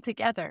working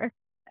together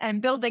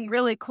and building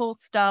really cool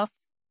stuff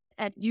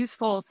and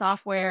useful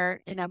software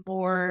in a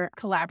more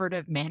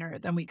collaborative manner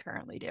than we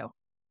currently do.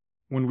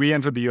 When we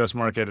entered the US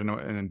market in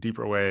a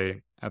deeper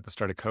way at the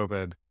start of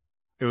COVID,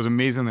 it was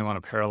amazing the amount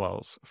of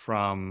parallels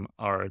from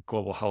our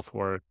global health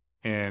work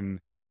in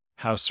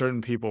how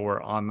certain people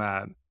were on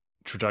that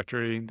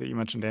trajectory that you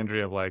mentioned,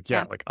 Andrea, of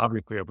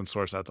obviously open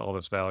source adds all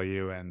this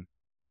value and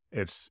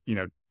it's,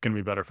 going to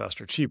be better,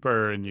 faster,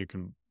 cheaper, and you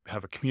can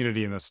have a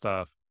community in this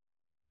stuff.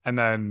 And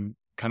then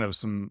kind of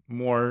some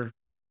more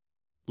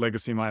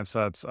legacy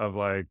mindsets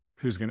of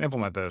who's going to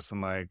implement this?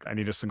 And I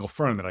need a single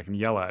firm that I can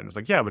yell at. And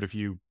it's yeah, but if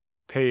you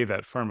pay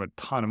that firm a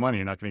ton of money,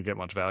 you're not going to get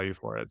much value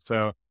for it.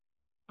 So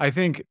I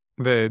think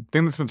the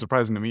thing that's been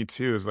surprising to me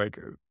too is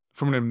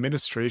from an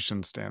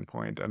administration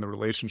standpoint and the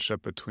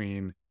relationship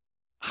between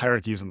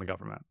hierarchies in the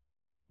government,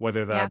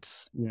 whether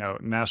that's,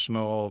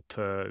 national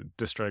to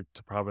district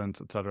to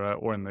province, et cetera,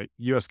 or in the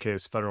US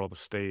case, federal to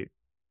state.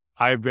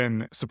 I've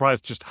been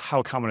surprised just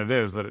how common it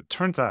is that it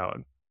turns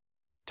out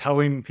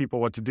telling people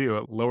what to do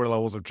at lower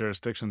levels of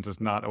jurisdictions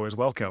is not always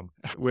welcome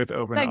with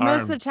open arms.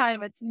 Most of the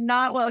time, it's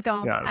not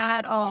welcome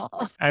at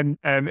all. And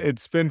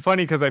it's been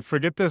funny because I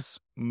forget this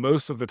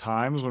most of the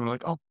times when we're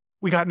oh,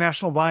 we got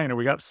national buy-in or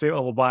we got state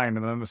level buy-in.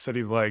 And then the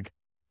city's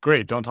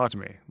great, don't talk to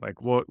me.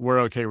 We're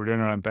okay, we're doing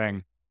our own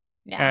thing.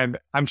 Yeah. And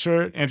I'm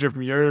sure, Andrew,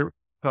 from your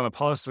on the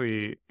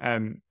policy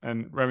and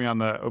Remy on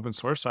the open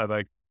source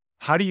side,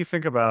 how do you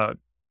think about,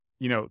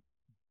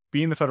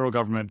 being the federal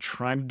government,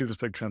 trying to do this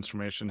big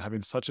transformation,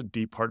 having such a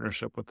deep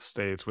partnership with the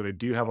states where they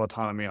do have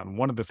autonomy on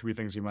one of the three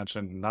things you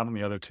mentioned, not on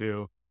the other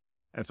two.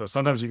 And so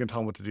sometimes you can tell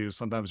them what to do.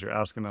 Sometimes you're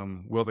asking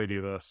them, will they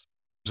do this?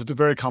 So it's a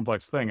very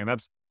complex thing. And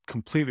that's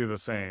completely the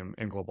same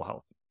in global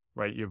health,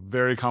 right? You have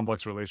very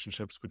complex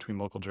relationships between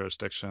local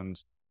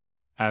jurisdictions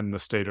and the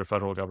state or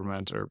federal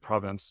government or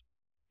province.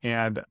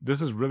 And this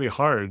is really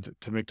hard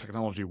to make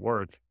technology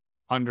work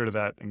under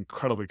that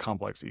incredibly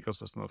complex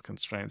ecosystem of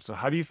constraints. So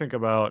how do you think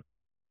about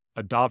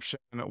adoption?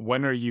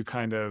 When are you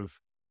kind of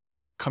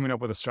coming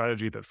up with a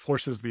strategy that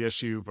forces the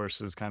issue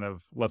versus kind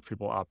of lets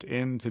people opt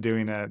in to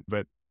doing it?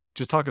 But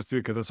just talk us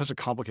through, because it's such a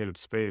complicated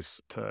space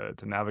to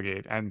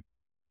navigate. And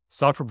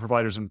software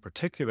providers in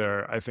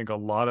particular, I think a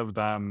lot of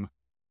them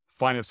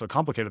find it so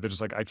complicated, they're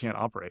just I can't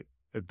operate.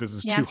 This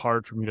is too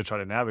hard for me to try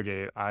to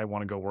navigate. I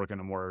want to go work in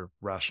a more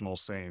rational,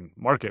 sane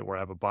market where I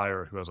have a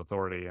buyer who has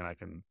authority and I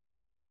can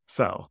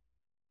sell.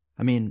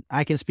 I mean,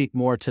 I can speak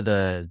more to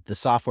the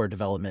software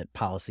development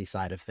policy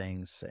side of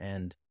things.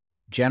 And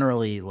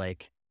generally,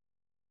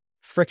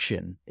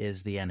 friction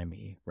is the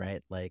enemy,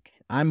 right? Like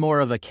I'm more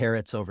of a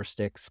carrots over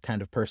sticks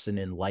kind of person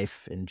in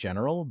life in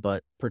general,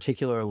 but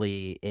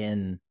particularly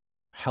in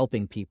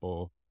helping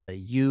people,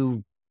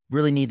 you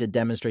really need to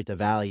demonstrate the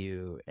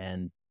value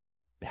and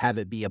have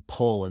it be a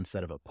pull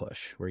instead of a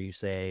push, where you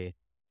say,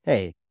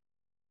 hey,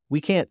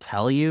 we can't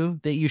tell you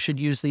that you should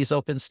use these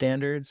open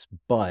standards,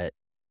 but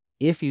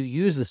if you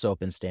use this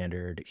open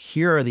standard,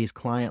 here are these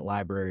client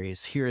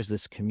libraries, here is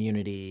this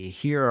community,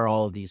 here are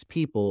all of these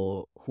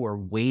people who are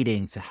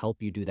waiting to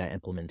help you do that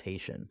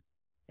implementation.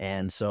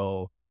 And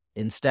so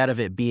instead of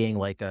it being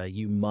like a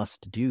you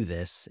must do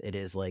this, it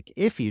is like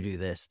if you do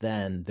this,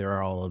 then there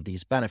are all of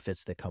these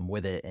benefits that come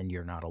with it and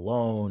you're not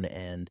alone.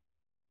 And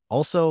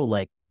also,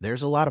 like,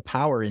 there's a lot of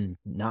power in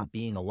not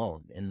being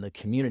alone in the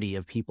community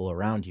of people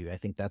around you. I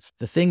think that's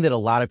the thing that a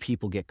lot of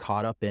people get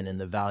caught up in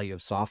the value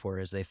of software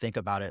is they think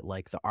about it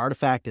like the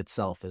artifact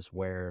itself is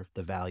where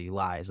the value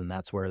lies. And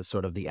that's where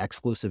sort of the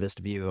exclusivist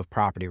view of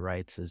property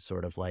rights is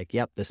sort of like,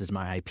 yep, this is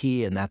my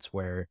IP and that's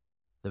where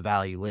the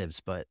value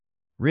lives. But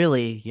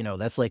really,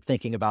 that's like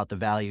thinking about the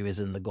value is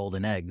in the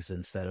golden eggs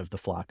instead of the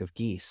flock of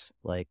geese.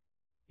 Like,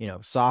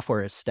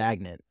 software is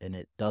stagnant and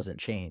it doesn't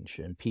change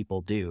and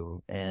people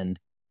do. And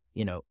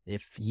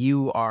if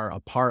you are a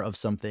part of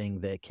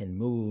something that can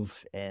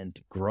move and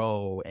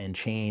grow and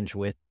change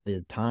with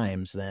the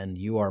times, then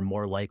you are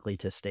more likely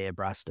to stay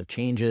abreast of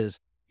changes.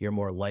 You're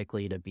more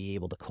likely to be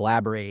able to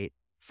collaborate,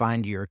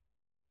 find your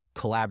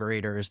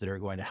collaborators that are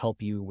going to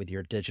help you with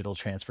your digital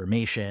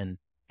transformation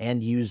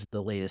and use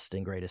the latest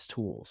and greatest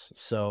tools.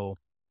 So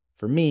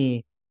for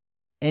me,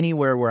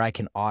 anywhere where I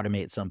can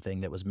automate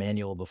something that was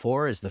manual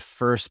before is the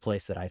first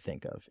place that I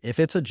think of. If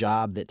it's a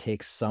job that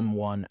takes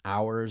someone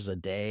hours a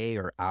day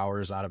or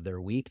hours out of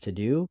their week to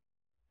do,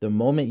 the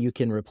moment you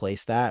can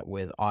replace that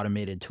with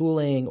automated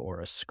tooling or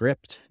a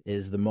script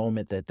is the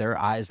moment that their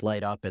eyes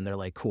light up and they're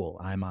like,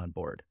 cool, I'm on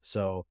board.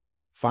 So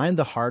find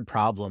the hard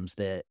problems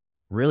that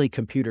really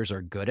computers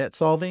are good at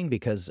solving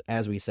because,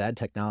 as we said,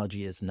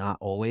 technology is not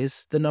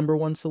always the number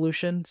one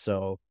solution.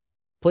 So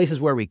places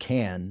where we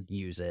can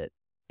use it,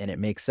 and it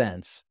makes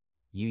sense,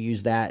 you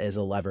use that as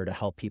a lever to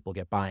help people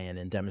get buy-in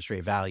and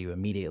demonstrate value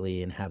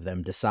immediately and have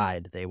them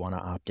decide they want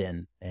to opt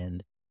in.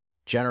 And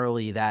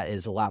generally that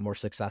is a lot more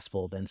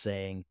successful than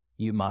saying,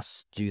 you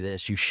must do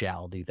this, you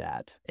shall do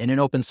that. And in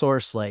open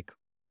source, like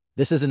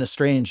this isn't a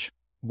strange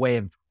way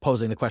of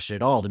posing the question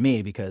at all to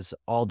me because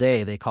all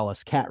day they call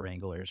us cat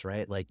wranglers,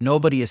 right? Like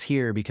nobody is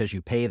here because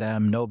you pay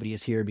them. Nobody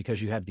is here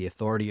because you have the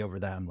authority over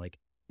them. Like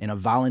in a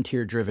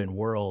volunteer-driven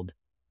world,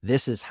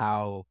 this is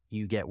how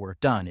you get work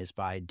done is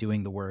by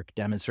doing the work,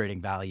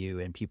 demonstrating value,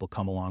 and people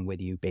come along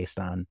with you based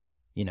on,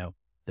 the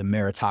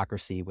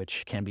meritocracy,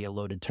 which can be a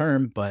loaded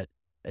term, but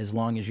as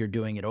long as you're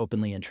doing it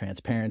openly and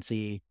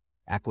transparency,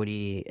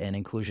 equity and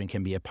inclusion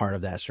can be a part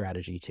of that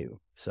strategy too.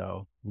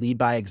 So lead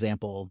by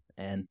example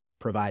and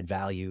provide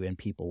value and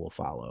people will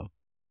follow.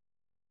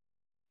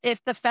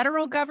 If the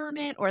federal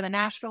government or the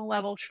national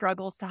level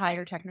struggles to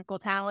hire technical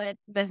talent,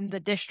 then the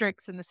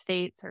districts and the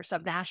states or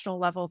subnational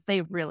levels,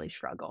 they really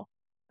struggle.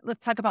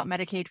 Let's talk about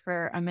Medicaid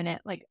for a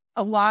minute. Like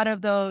a lot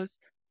of those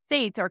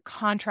states are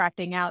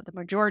contracting out the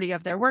majority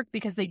of their work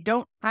because they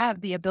don't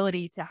have the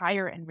ability to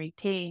hire and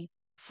retain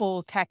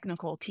full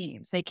technical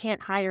teams. They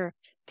can't hire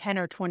 10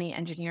 or 20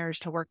 engineers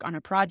to work on a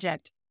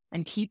project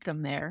and keep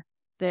them there.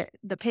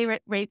 The pay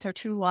rates are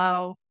too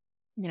low.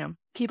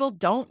 People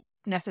don't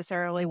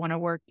necessarily want to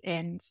work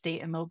in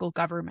state and local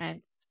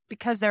government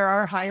because there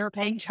are higher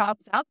paying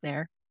jobs out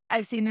there.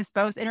 I've seen this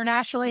both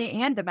internationally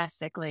and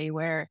domestically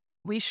where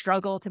we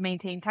struggle to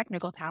maintain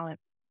technical talent.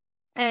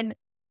 And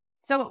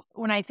so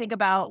when I think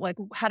about like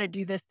how to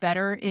do this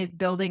better is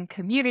building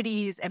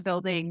communities and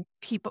building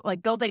people,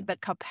 like building the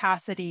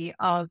capacity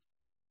of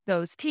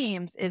those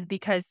teams is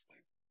because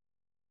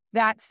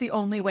that's the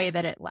only way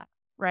that it lasts,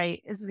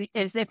 right?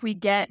 Is if we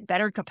get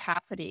better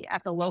capacity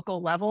at the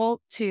local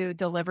level to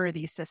deliver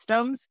these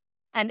systems.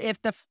 And if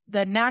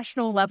the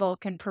national level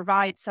can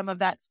provide some of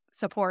that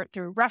support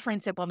through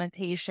reference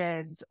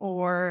implementations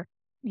or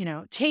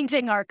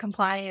changing our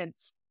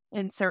compliance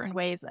in certain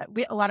ways.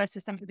 A lot of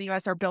systems in the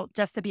US are built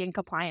just to be in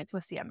compliance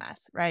with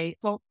CMS, right?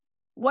 Well,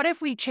 what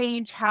if we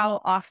change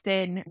how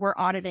often we're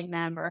auditing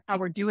them or how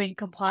we're doing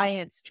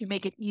compliance to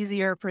make it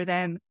easier for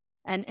them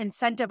and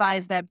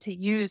incentivize them to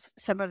use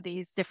some of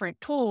these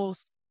different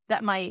tools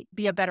that might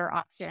be a better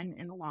option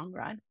in the long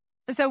run?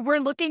 And so we're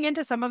looking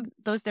into some of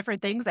those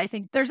different things. I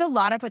think there's a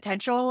lot of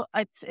potential.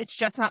 It's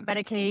just not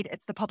Medicaid.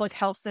 It's the public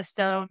health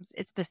systems.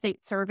 It's the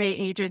state survey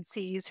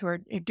agencies who are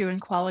doing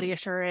quality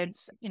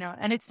assurance,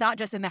 and it's not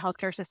just in the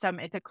healthcare system.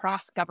 It's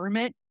across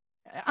government.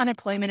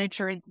 Unemployment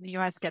insurance in the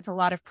US gets a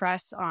lot of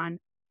press on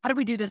how do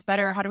we do this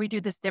better? How do we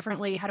do this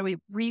differently? How do we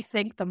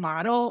rethink the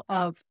model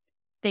of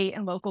state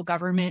and local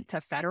government to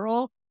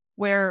federal,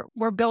 where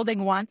we're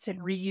building once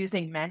and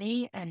reusing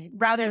many? And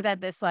rather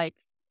than this like,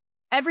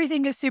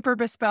 everything is super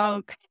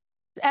bespoke.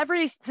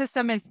 Every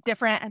system is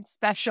different and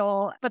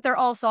special, but they're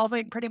all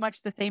solving pretty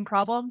much the same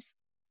problems.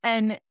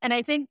 And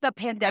I think the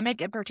pandemic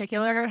in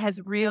particular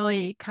has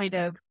really kind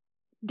of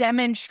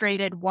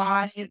demonstrated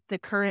why the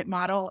current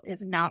model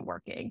is not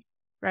working,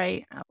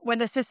 right? When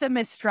the system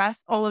is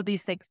stressed, all of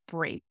these things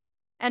break.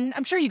 And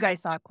I'm sure you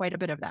guys saw quite a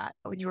bit of that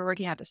when you were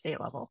working at the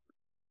state level.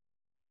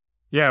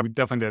 Yeah, we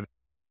definitely did.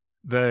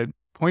 The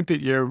point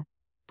that you're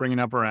bringing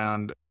up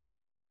around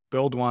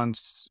build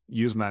once,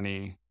 use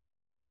many,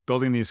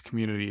 building these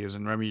communities,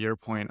 and Remy, your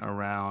point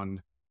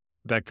around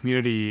that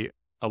community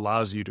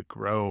allows you to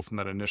grow from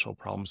that initial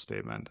problem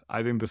statement.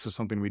 I think this is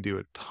something we do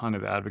a ton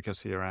of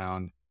advocacy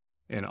around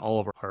in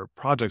all of our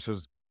projects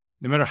is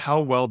no matter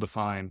how well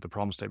defined the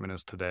problem statement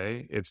is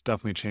today, it's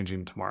definitely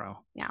changing tomorrow.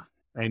 Yeah.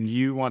 And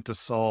you want to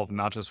solve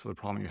not just for the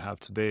problem you have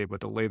today, but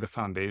to lay the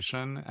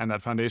foundation. And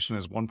that foundation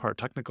is one part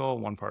technical,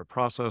 one part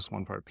process,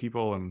 one part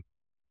people, and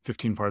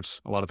 15 parts,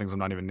 a lot of things I'm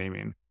not even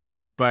naming.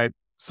 But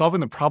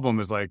solving the problem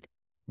is like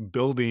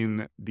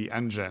building the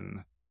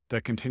engine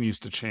that continues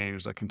to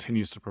change, that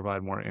continues to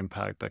provide more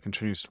impact, that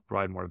continues to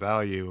provide more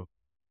value,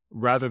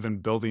 rather than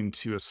building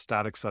to a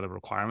static set of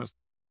requirements.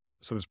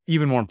 So it's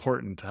even more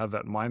important to have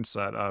that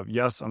mindset of,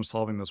 yes, I'm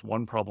solving this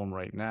one problem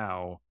right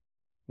now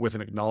with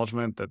an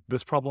acknowledgement that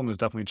this problem is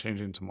definitely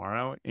changing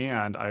tomorrow,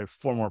 and I have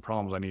 4 more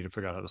problems I need to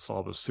figure out how to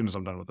solve as soon as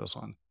I'm done with this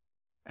one.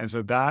 And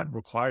so that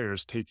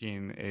requires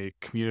taking a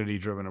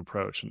community-driven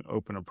approach, an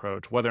open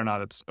approach. Whether or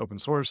not it's open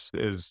source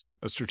is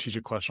a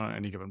strategic question on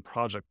any given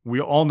project.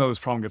 We all know this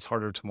problem gets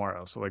harder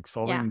tomorrow. So like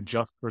solving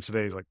just for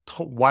today is like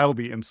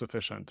wildly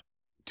insufficient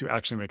to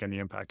actually make any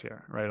impact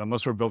here, right?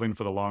 Unless we're building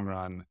for the long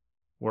run,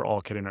 we're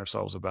all kidding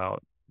ourselves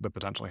about the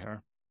potential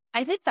here.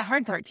 I think the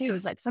hard part too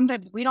is like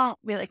sometimes we can't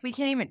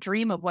even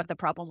dream of what the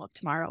problem of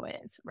tomorrow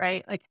is,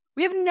 right? Like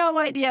we have no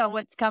idea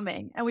what's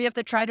coming and we have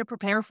to try to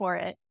prepare for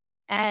it.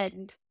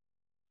 And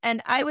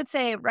I would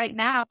say right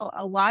now,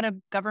 a lot of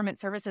government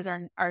services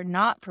are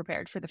not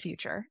prepared for the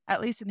future.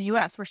 At least in the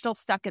US, we're still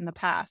stuck in the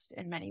past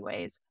in many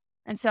ways.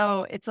 And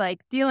so it's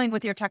like dealing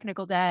with your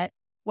technical debt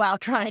while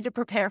trying to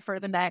prepare for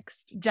the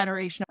next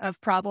generation of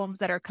problems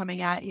that are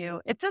coming at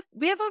you.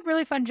 We have a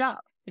really fun job.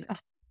 You know?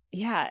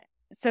 Yeah.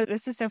 So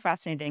this is so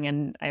fascinating,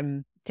 and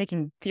I'm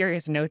taking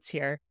furious notes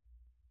here.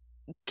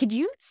 Could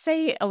you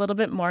say a little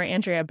bit more,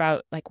 Andrea,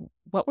 about like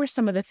what were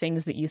some of the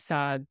things that you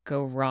saw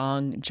go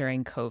wrong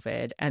during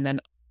COVID? And then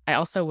I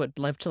also would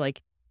love to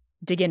like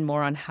dig in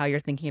more on how you're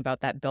thinking about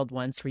that build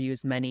once,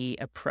 reuse many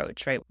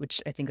approach, right? Which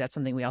I think that's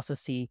something we also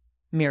see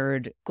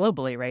mirrored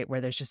globally, right?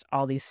 Where there's just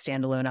all these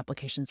standalone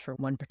applications for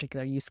one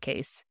particular use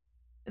case.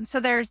 And so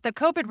there's the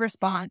COVID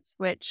response,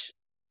 which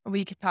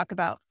we could talk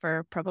about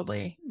for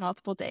probably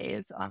multiple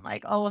days on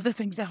like all of the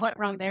things that went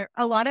wrong there.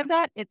 A lot of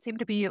that, it seemed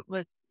to be,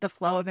 was the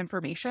flow of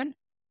information,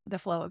 the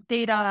flow of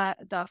data,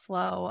 the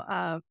flow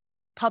of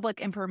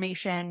public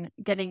information,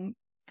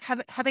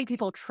 having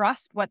people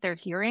trust what they're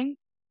hearing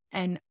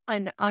and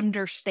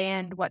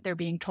understand what they're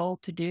being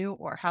told to do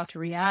or how to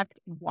react,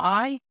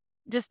 why.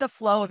 Just the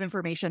flow of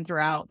information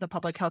throughout the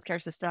public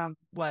healthcare system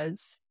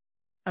was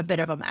a bit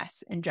of a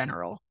mess in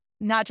general.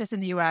 Not just in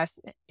the US,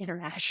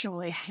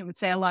 internationally, I would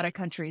say a lot of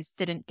countries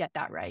didn't get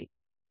that right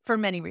for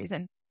many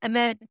reasons. And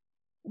then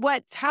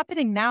what's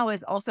happening now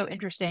is also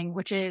interesting,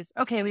 which is,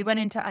 okay, we went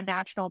into a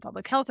national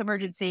public health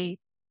emergency.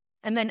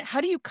 And then how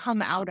do you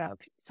come out of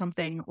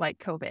something like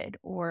COVID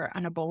or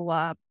an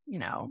Ebola,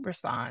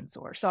 response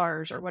or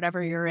SARS or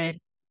whatever you're in?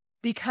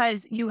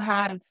 Because you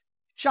have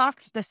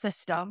shocked the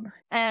system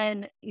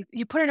and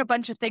you put in a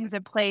bunch of things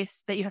in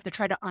place that you have to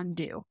try to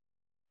undo.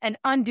 And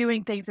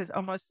undoing things is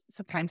almost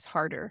sometimes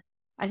harder.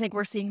 I think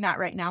we're seeing that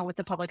right now with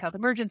the public health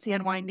emergency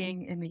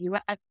unwinding in the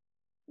US,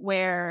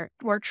 where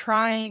we're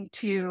trying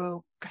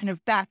to kind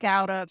of back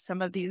out of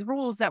some of these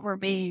rules that were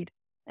made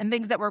and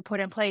things that were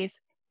put in place.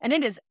 And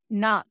it is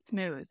not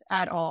smooth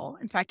at all.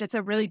 In fact, it's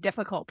a really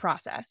difficult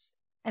process.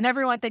 And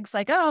everyone thinks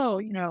like, oh,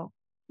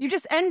 you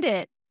just end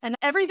it and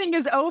everything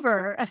is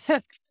over.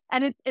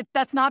 And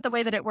that's not the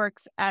way that it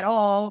works at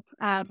all.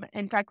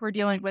 In fact, we're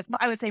dealing with,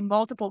 I would say,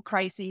 multiple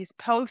crises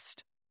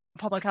post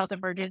public health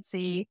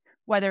emergency,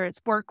 whether it's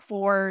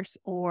workforce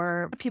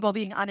or people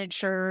being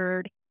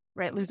uninsured,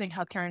 right, losing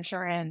healthcare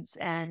insurance,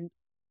 and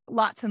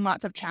lots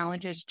of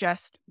challenges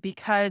just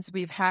because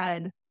we've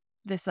had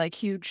this like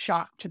huge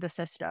shock to the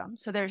system.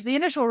 So there's the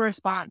initial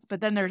response,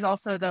 but then there's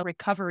also the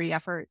recovery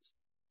efforts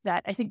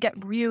that I think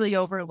get really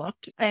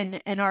overlooked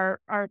and are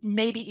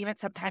maybe even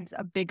sometimes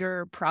a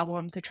bigger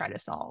problem to try to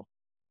solve.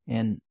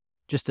 And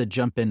just to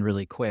jump in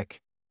really quick,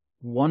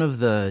 one of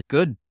the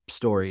good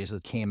stories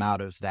that came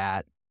out of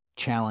that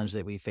challenge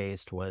that we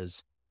faced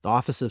was the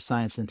Office of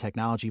Science and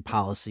Technology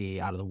Policy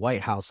out of the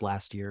White House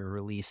last year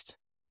released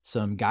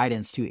some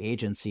guidance to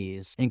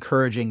agencies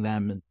encouraging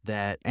them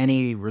that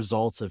any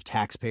results of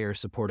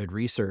taxpayer-supported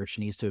research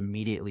needs to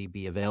immediately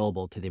be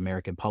available to the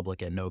American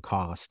public at no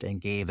cost, and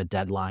gave a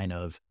deadline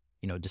of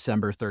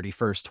December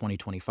 31st,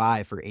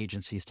 2025 for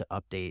agencies to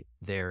update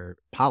their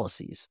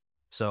policies.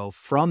 So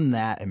from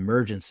that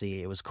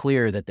emergency, it was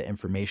clear that the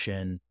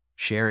information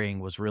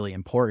sharing was really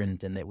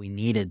important and that we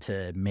needed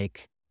to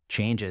make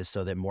changes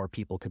so that more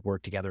people could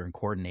work together and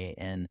coordinate.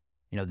 And,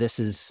 this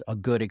is a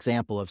good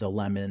example of the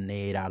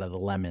lemonade out of the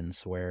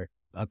lemons, where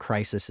a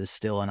crisis is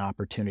still an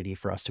opportunity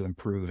for us to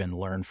improve and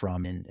learn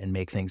from and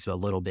make things a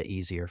little bit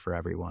easier for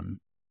everyone.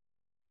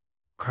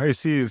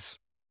 Crises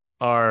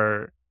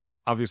are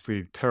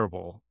obviously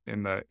terrible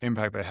in the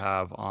impact they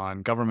have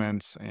on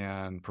governments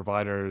and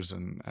providers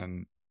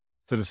and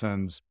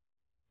citizens,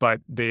 but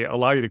they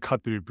allow you to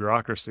cut through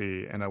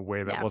bureaucracy in a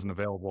way that wasn't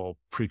available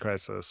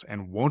pre-crisis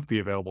and won't be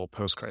available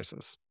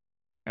post-crisis,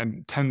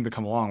 and tend to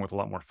come along with a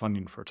lot more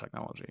funding for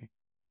technology.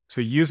 So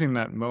using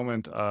that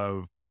moment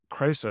of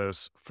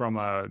crisis from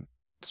a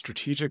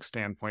strategic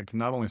standpoint to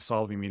not only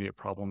solve the immediate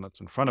problem that's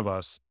in front of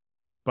us,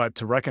 but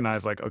to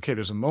recognize like, okay,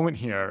 there's a moment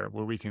here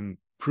where we can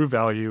prove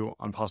value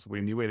on possibly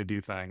a new way to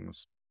do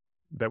things,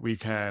 that we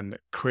can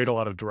create a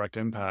lot of direct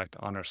impact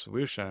on our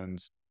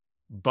solutions.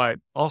 But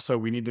also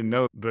we need to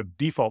know the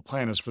default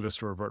plan is for this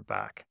to revert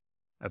back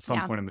at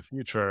some point in the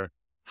future.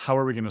 How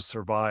are we going to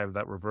survive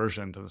that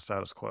reversion to the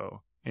status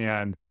quo?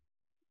 And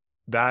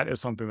that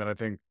is something that I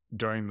think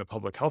during the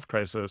public health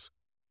crisis,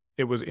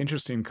 it was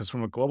interesting because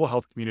from a global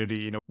health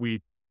community,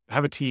 we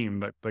have a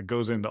team that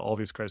goes into all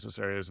these crisis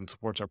areas and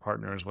supports our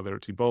partners, whether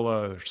it's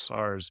Ebola or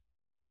SARS.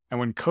 And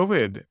when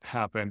COVID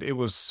happened, it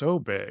was so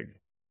big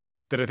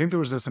that I think there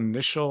was this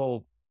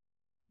initial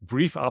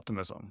brief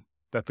optimism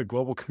that the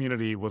global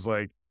community was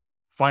like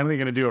finally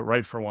going to do it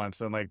right for once.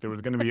 And like, there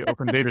was going to be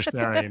open data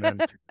sharing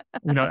and,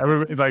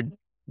 everybody like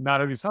not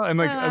at least. And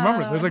like, I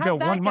remember there's like that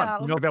 1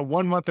 month, that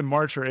 1 month in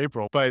March or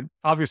April, but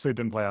obviously it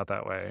didn't play out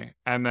that way.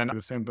 And then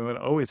the same thing that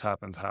always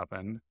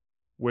happened,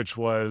 which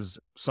was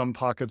some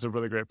pockets of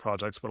really great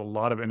projects, but a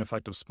lot of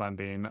ineffective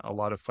spending, a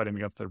lot of fighting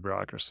against the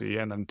bureaucracy.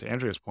 And then to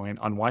Andrea's point,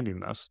 unwinding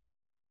this.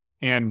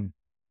 And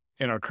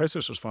in our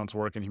crisis response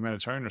work and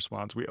humanitarian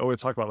response, we always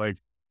talk about like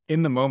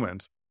in the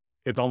moment,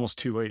 it's almost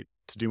too late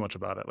to do much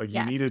about it. Like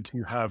you needed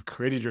to have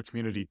created your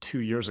community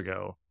 2 years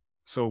ago.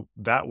 So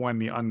that when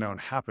the unknown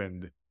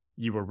happened,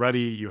 you were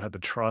ready, you had the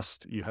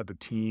trust, you had the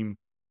team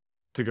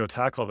to go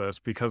tackle this,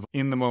 because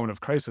in the moment of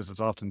crisis,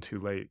 it's often too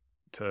late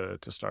to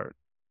start.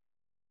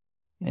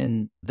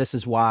 And this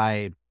is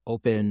why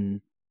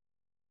open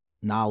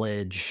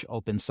knowledge,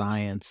 open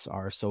science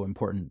are so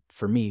important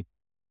for me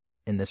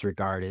in this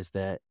regard, is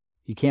that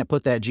you can't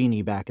put that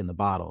genie back in the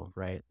bottle,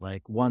 right?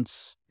 Like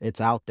once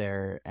it's out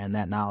there and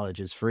that knowledge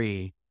is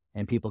free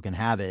and people can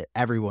have it,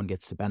 everyone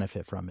gets to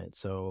benefit from it.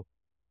 So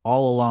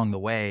all along the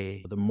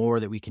way, the more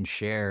that we can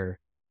share,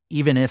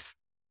 even if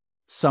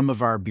some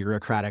of our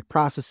bureaucratic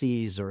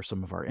processes or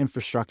some of our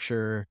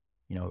infrastructure,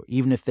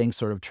 even if things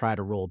sort of try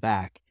to roll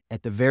back,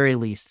 at the very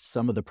least,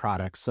 some of the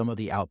products, some of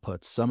the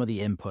outputs, some of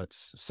the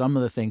inputs, some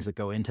of the things that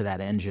go into that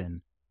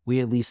engine, we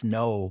at least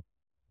know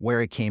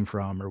where it came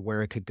from or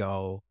where it could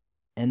go.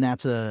 And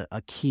that's a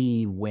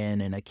key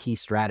win and a key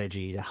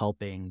strategy to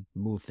helping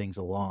move things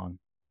along.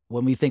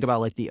 When we think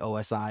about like the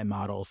OSI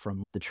model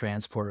from the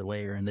transport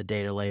layer and the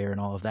data layer and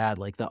all of that,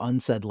 like the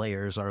unsaid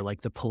layers are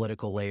like the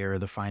political layer,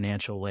 the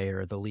financial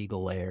layer, the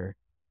legal layer.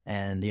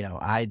 And,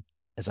 I,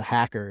 as a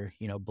hacker,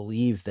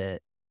 believe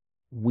that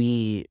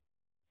we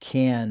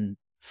can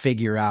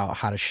figure out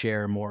how to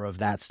share more of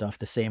that stuff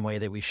the same way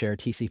that we share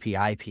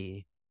TCP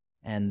IP.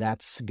 And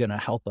that's going to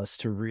help us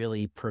to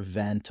really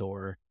prevent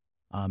or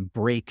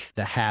break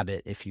the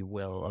habit, if you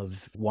will,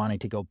 of wanting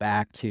to go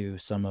back to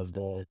some of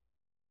the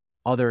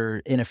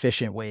other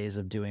inefficient ways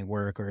of doing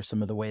work, or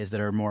some of the ways that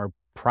are more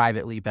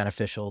privately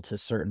beneficial to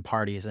certain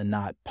parties and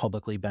not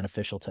publicly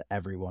beneficial to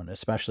everyone,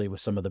 especially with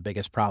some of the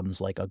biggest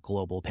problems like a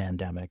global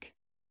pandemic.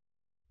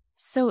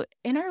 So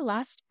in our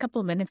last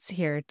couple minutes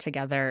here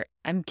together,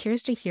 I'm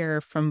curious to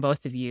hear from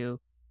both of you,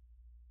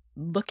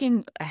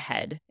 looking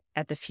ahead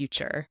at the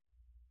future.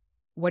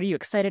 What are you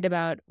excited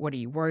about? What are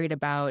you worried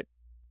about?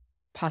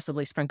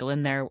 Possibly sprinkle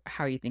in there,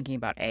 how are you thinking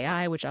about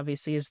AI, which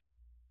obviously is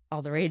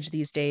all the rage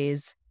these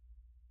days?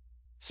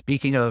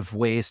 Speaking of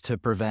ways to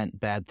prevent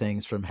bad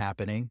things from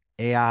happening,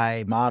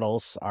 AI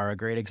models are a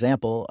great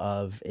example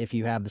of, if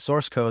you have the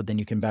source code, then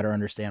you can better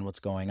understand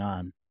what's going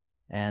on.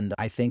 And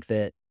I think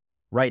that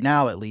right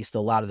now, at least,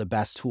 a lot of the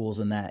best tools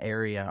in that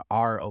area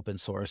are open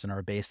source and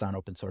are based on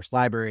open source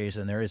libraries.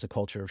 And there is a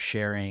culture of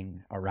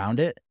sharing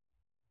around it,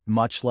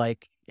 much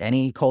like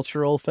any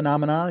cultural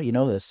phenomena,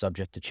 that's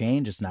subject to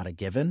change. It's not a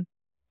given.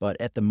 But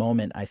at the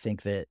moment, I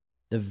think that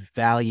the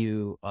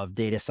value of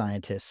data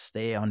scientists,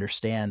 they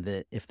understand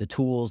that if the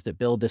tools that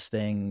build this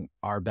thing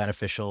are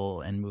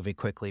beneficial and moving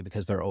quickly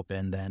because they're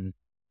open, then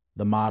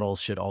the models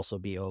should also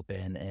be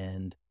open,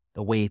 and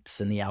the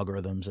weights and the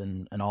algorithms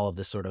and all of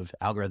this sort of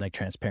algorithmic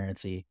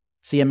transparency.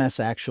 CMS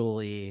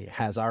actually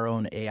has our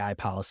own AI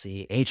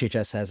policy.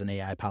 HHS has an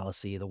AI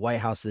policy. The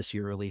White House this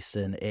year released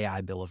an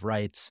AI Bill of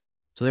Rights.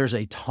 So there's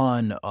a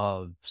ton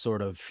of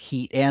sort of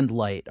heat and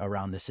light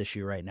around this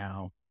issue right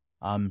now.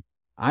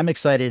 I'm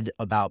excited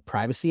about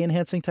privacy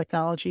enhancing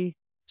technology.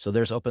 So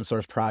there's open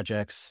source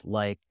projects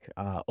like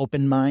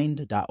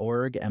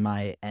openmind.org,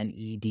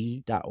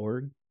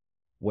 MINED.org,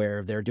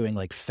 where they're doing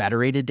like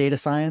federated data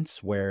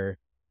science, where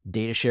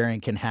data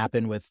sharing can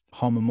happen with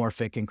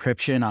homomorphic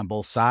encryption on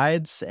both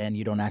sides, and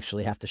you don't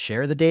actually have to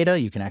share the data.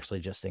 You can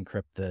actually just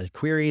encrypt the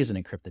queries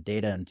and encrypt the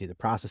data and do the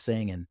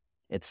processing. And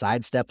It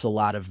sidesteps a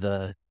lot of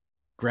the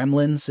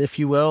gremlins, if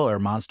you will, or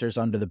monsters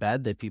under the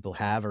bed that people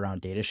have around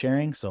data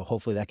sharing. So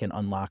hopefully that can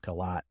unlock a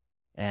lot.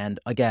 And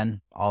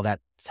again, all that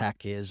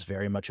tech is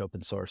very much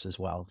open source as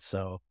well.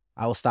 So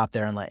I will stop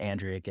there and let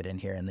Andrea get in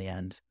here in the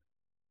end.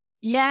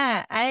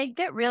 Yeah, I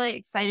get really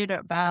excited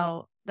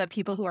about the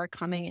people who are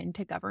coming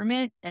into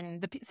government.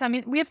 And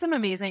we have some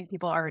amazing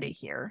people already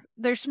here.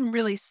 There's some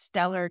really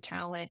stellar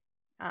talent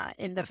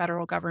in the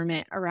federal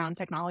government around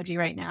technology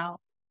right now.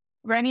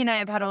 Remy and I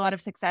have had a lot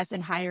of success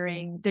in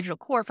hiring digital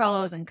core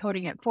fellows and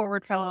coding it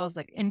forward fellows,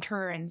 like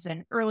interns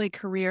and early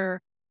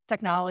career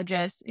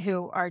technologists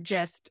who are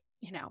just,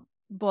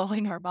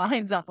 blowing our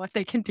minds on what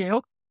they can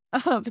do.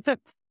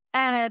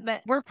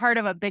 And we're part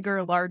of a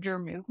bigger, larger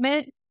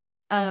movement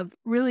of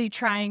really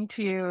trying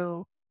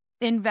to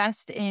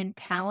invest in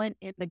talent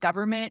in the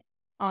government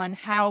on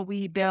how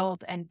we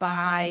build and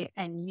buy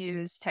and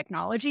use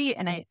technology.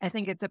 And I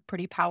think it's a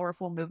pretty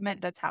powerful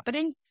movement that's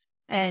happening.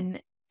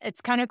 And it's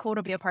kind of cool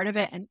to be a part of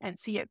it and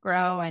see it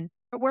grow. And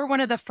we're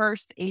one of the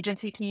first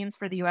agency teams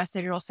for the U.S.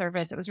 Digital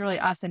Service. It was really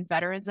us and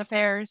Veterans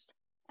Affairs.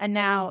 And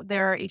now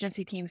there are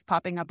agency teams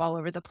popping up all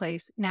over the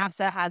place.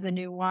 NASA has a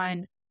new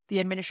one.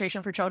 The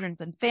Administration for Children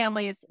and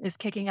Families is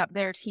kicking up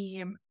their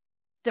team.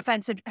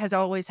 Defense has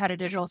always had a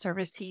digital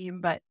service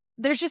team, but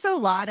there's just a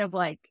lot of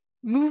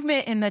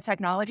movement in the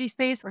technology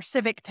space or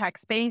civic tech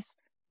space,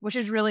 which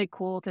is really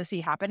cool to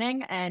see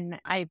happening. And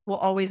I will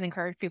always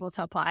encourage people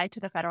to apply to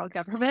the federal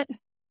government.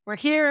 We're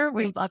here.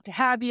 We'd love to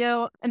have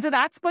you. And so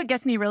that's what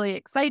gets me really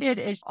excited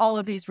is all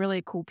of these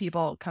really cool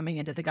people coming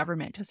into the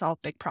government to solve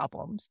big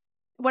problems.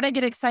 What I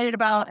get excited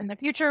about in the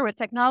future with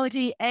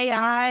technology,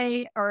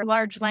 AI or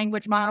large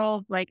language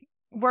model,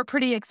 we're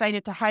pretty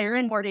excited to hire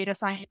in more data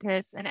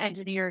scientists and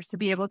engineers to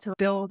be able to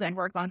build and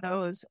work on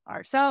those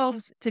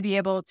ourselves, to be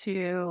able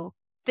to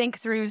think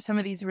through some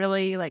of these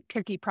really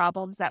tricky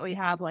problems that we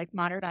have, like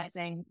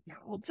modernizing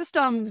old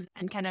systems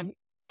and kind of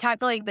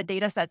tackling the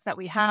data sets that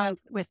we have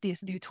with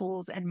these new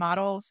tools and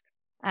models.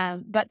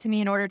 But to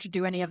me, in order to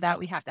do any of that,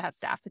 we have to have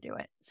staff to do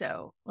it.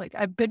 So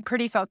I've been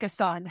pretty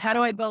focused on how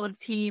do I build a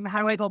team?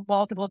 How do I build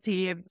multiple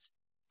teams?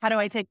 How do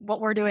I take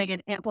what we're doing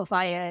and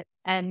amplify it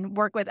and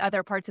work with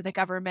other parts of the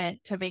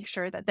government to make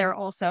sure that they're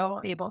also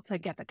able to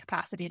get the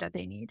capacity that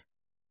they need?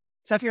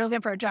 So if you're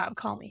looking for a job,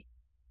 call me.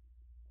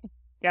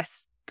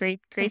 Yes.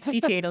 Great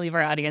CTA to leave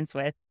our audience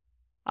with.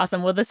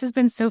 Awesome. Well, this has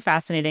been so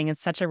fascinating. It's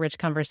such a rich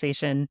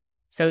conversation.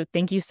 So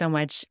thank you so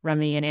much,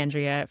 Remy and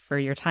Andrea, for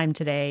your time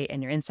today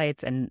and your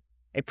insights. And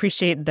I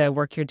appreciate the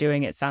work you're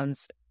doing. It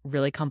sounds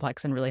really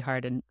complex and really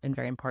hard and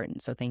very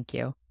important. So thank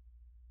you.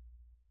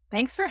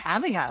 Thanks for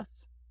having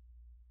us.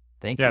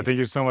 Thank you. Yeah, thank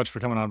you so much for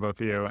coming on,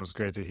 both of you. It was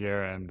great to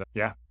hear. And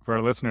for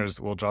our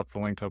listeners, we'll drop the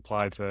link to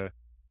apply to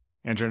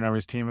Andrea and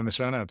Remy's team in the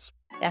show notes.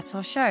 That's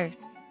our show.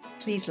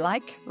 Please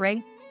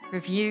rate,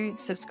 review,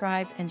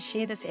 subscribe, and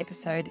share this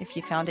episode if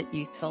you found it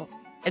useful.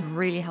 It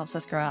really helps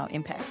us grow our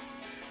impact.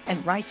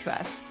 And write to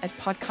us at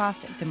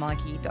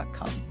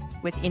podcast@demagi.com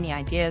with any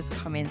ideas,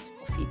 comments,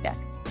 or feedback.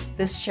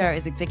 This show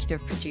is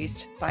executive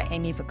produced by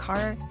Amy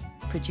Vaccaro,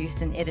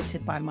 produced and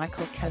edited by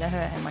Michael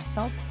Kelleher and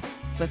myself,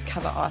 with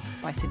cover art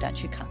by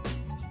Sudanshu Kant.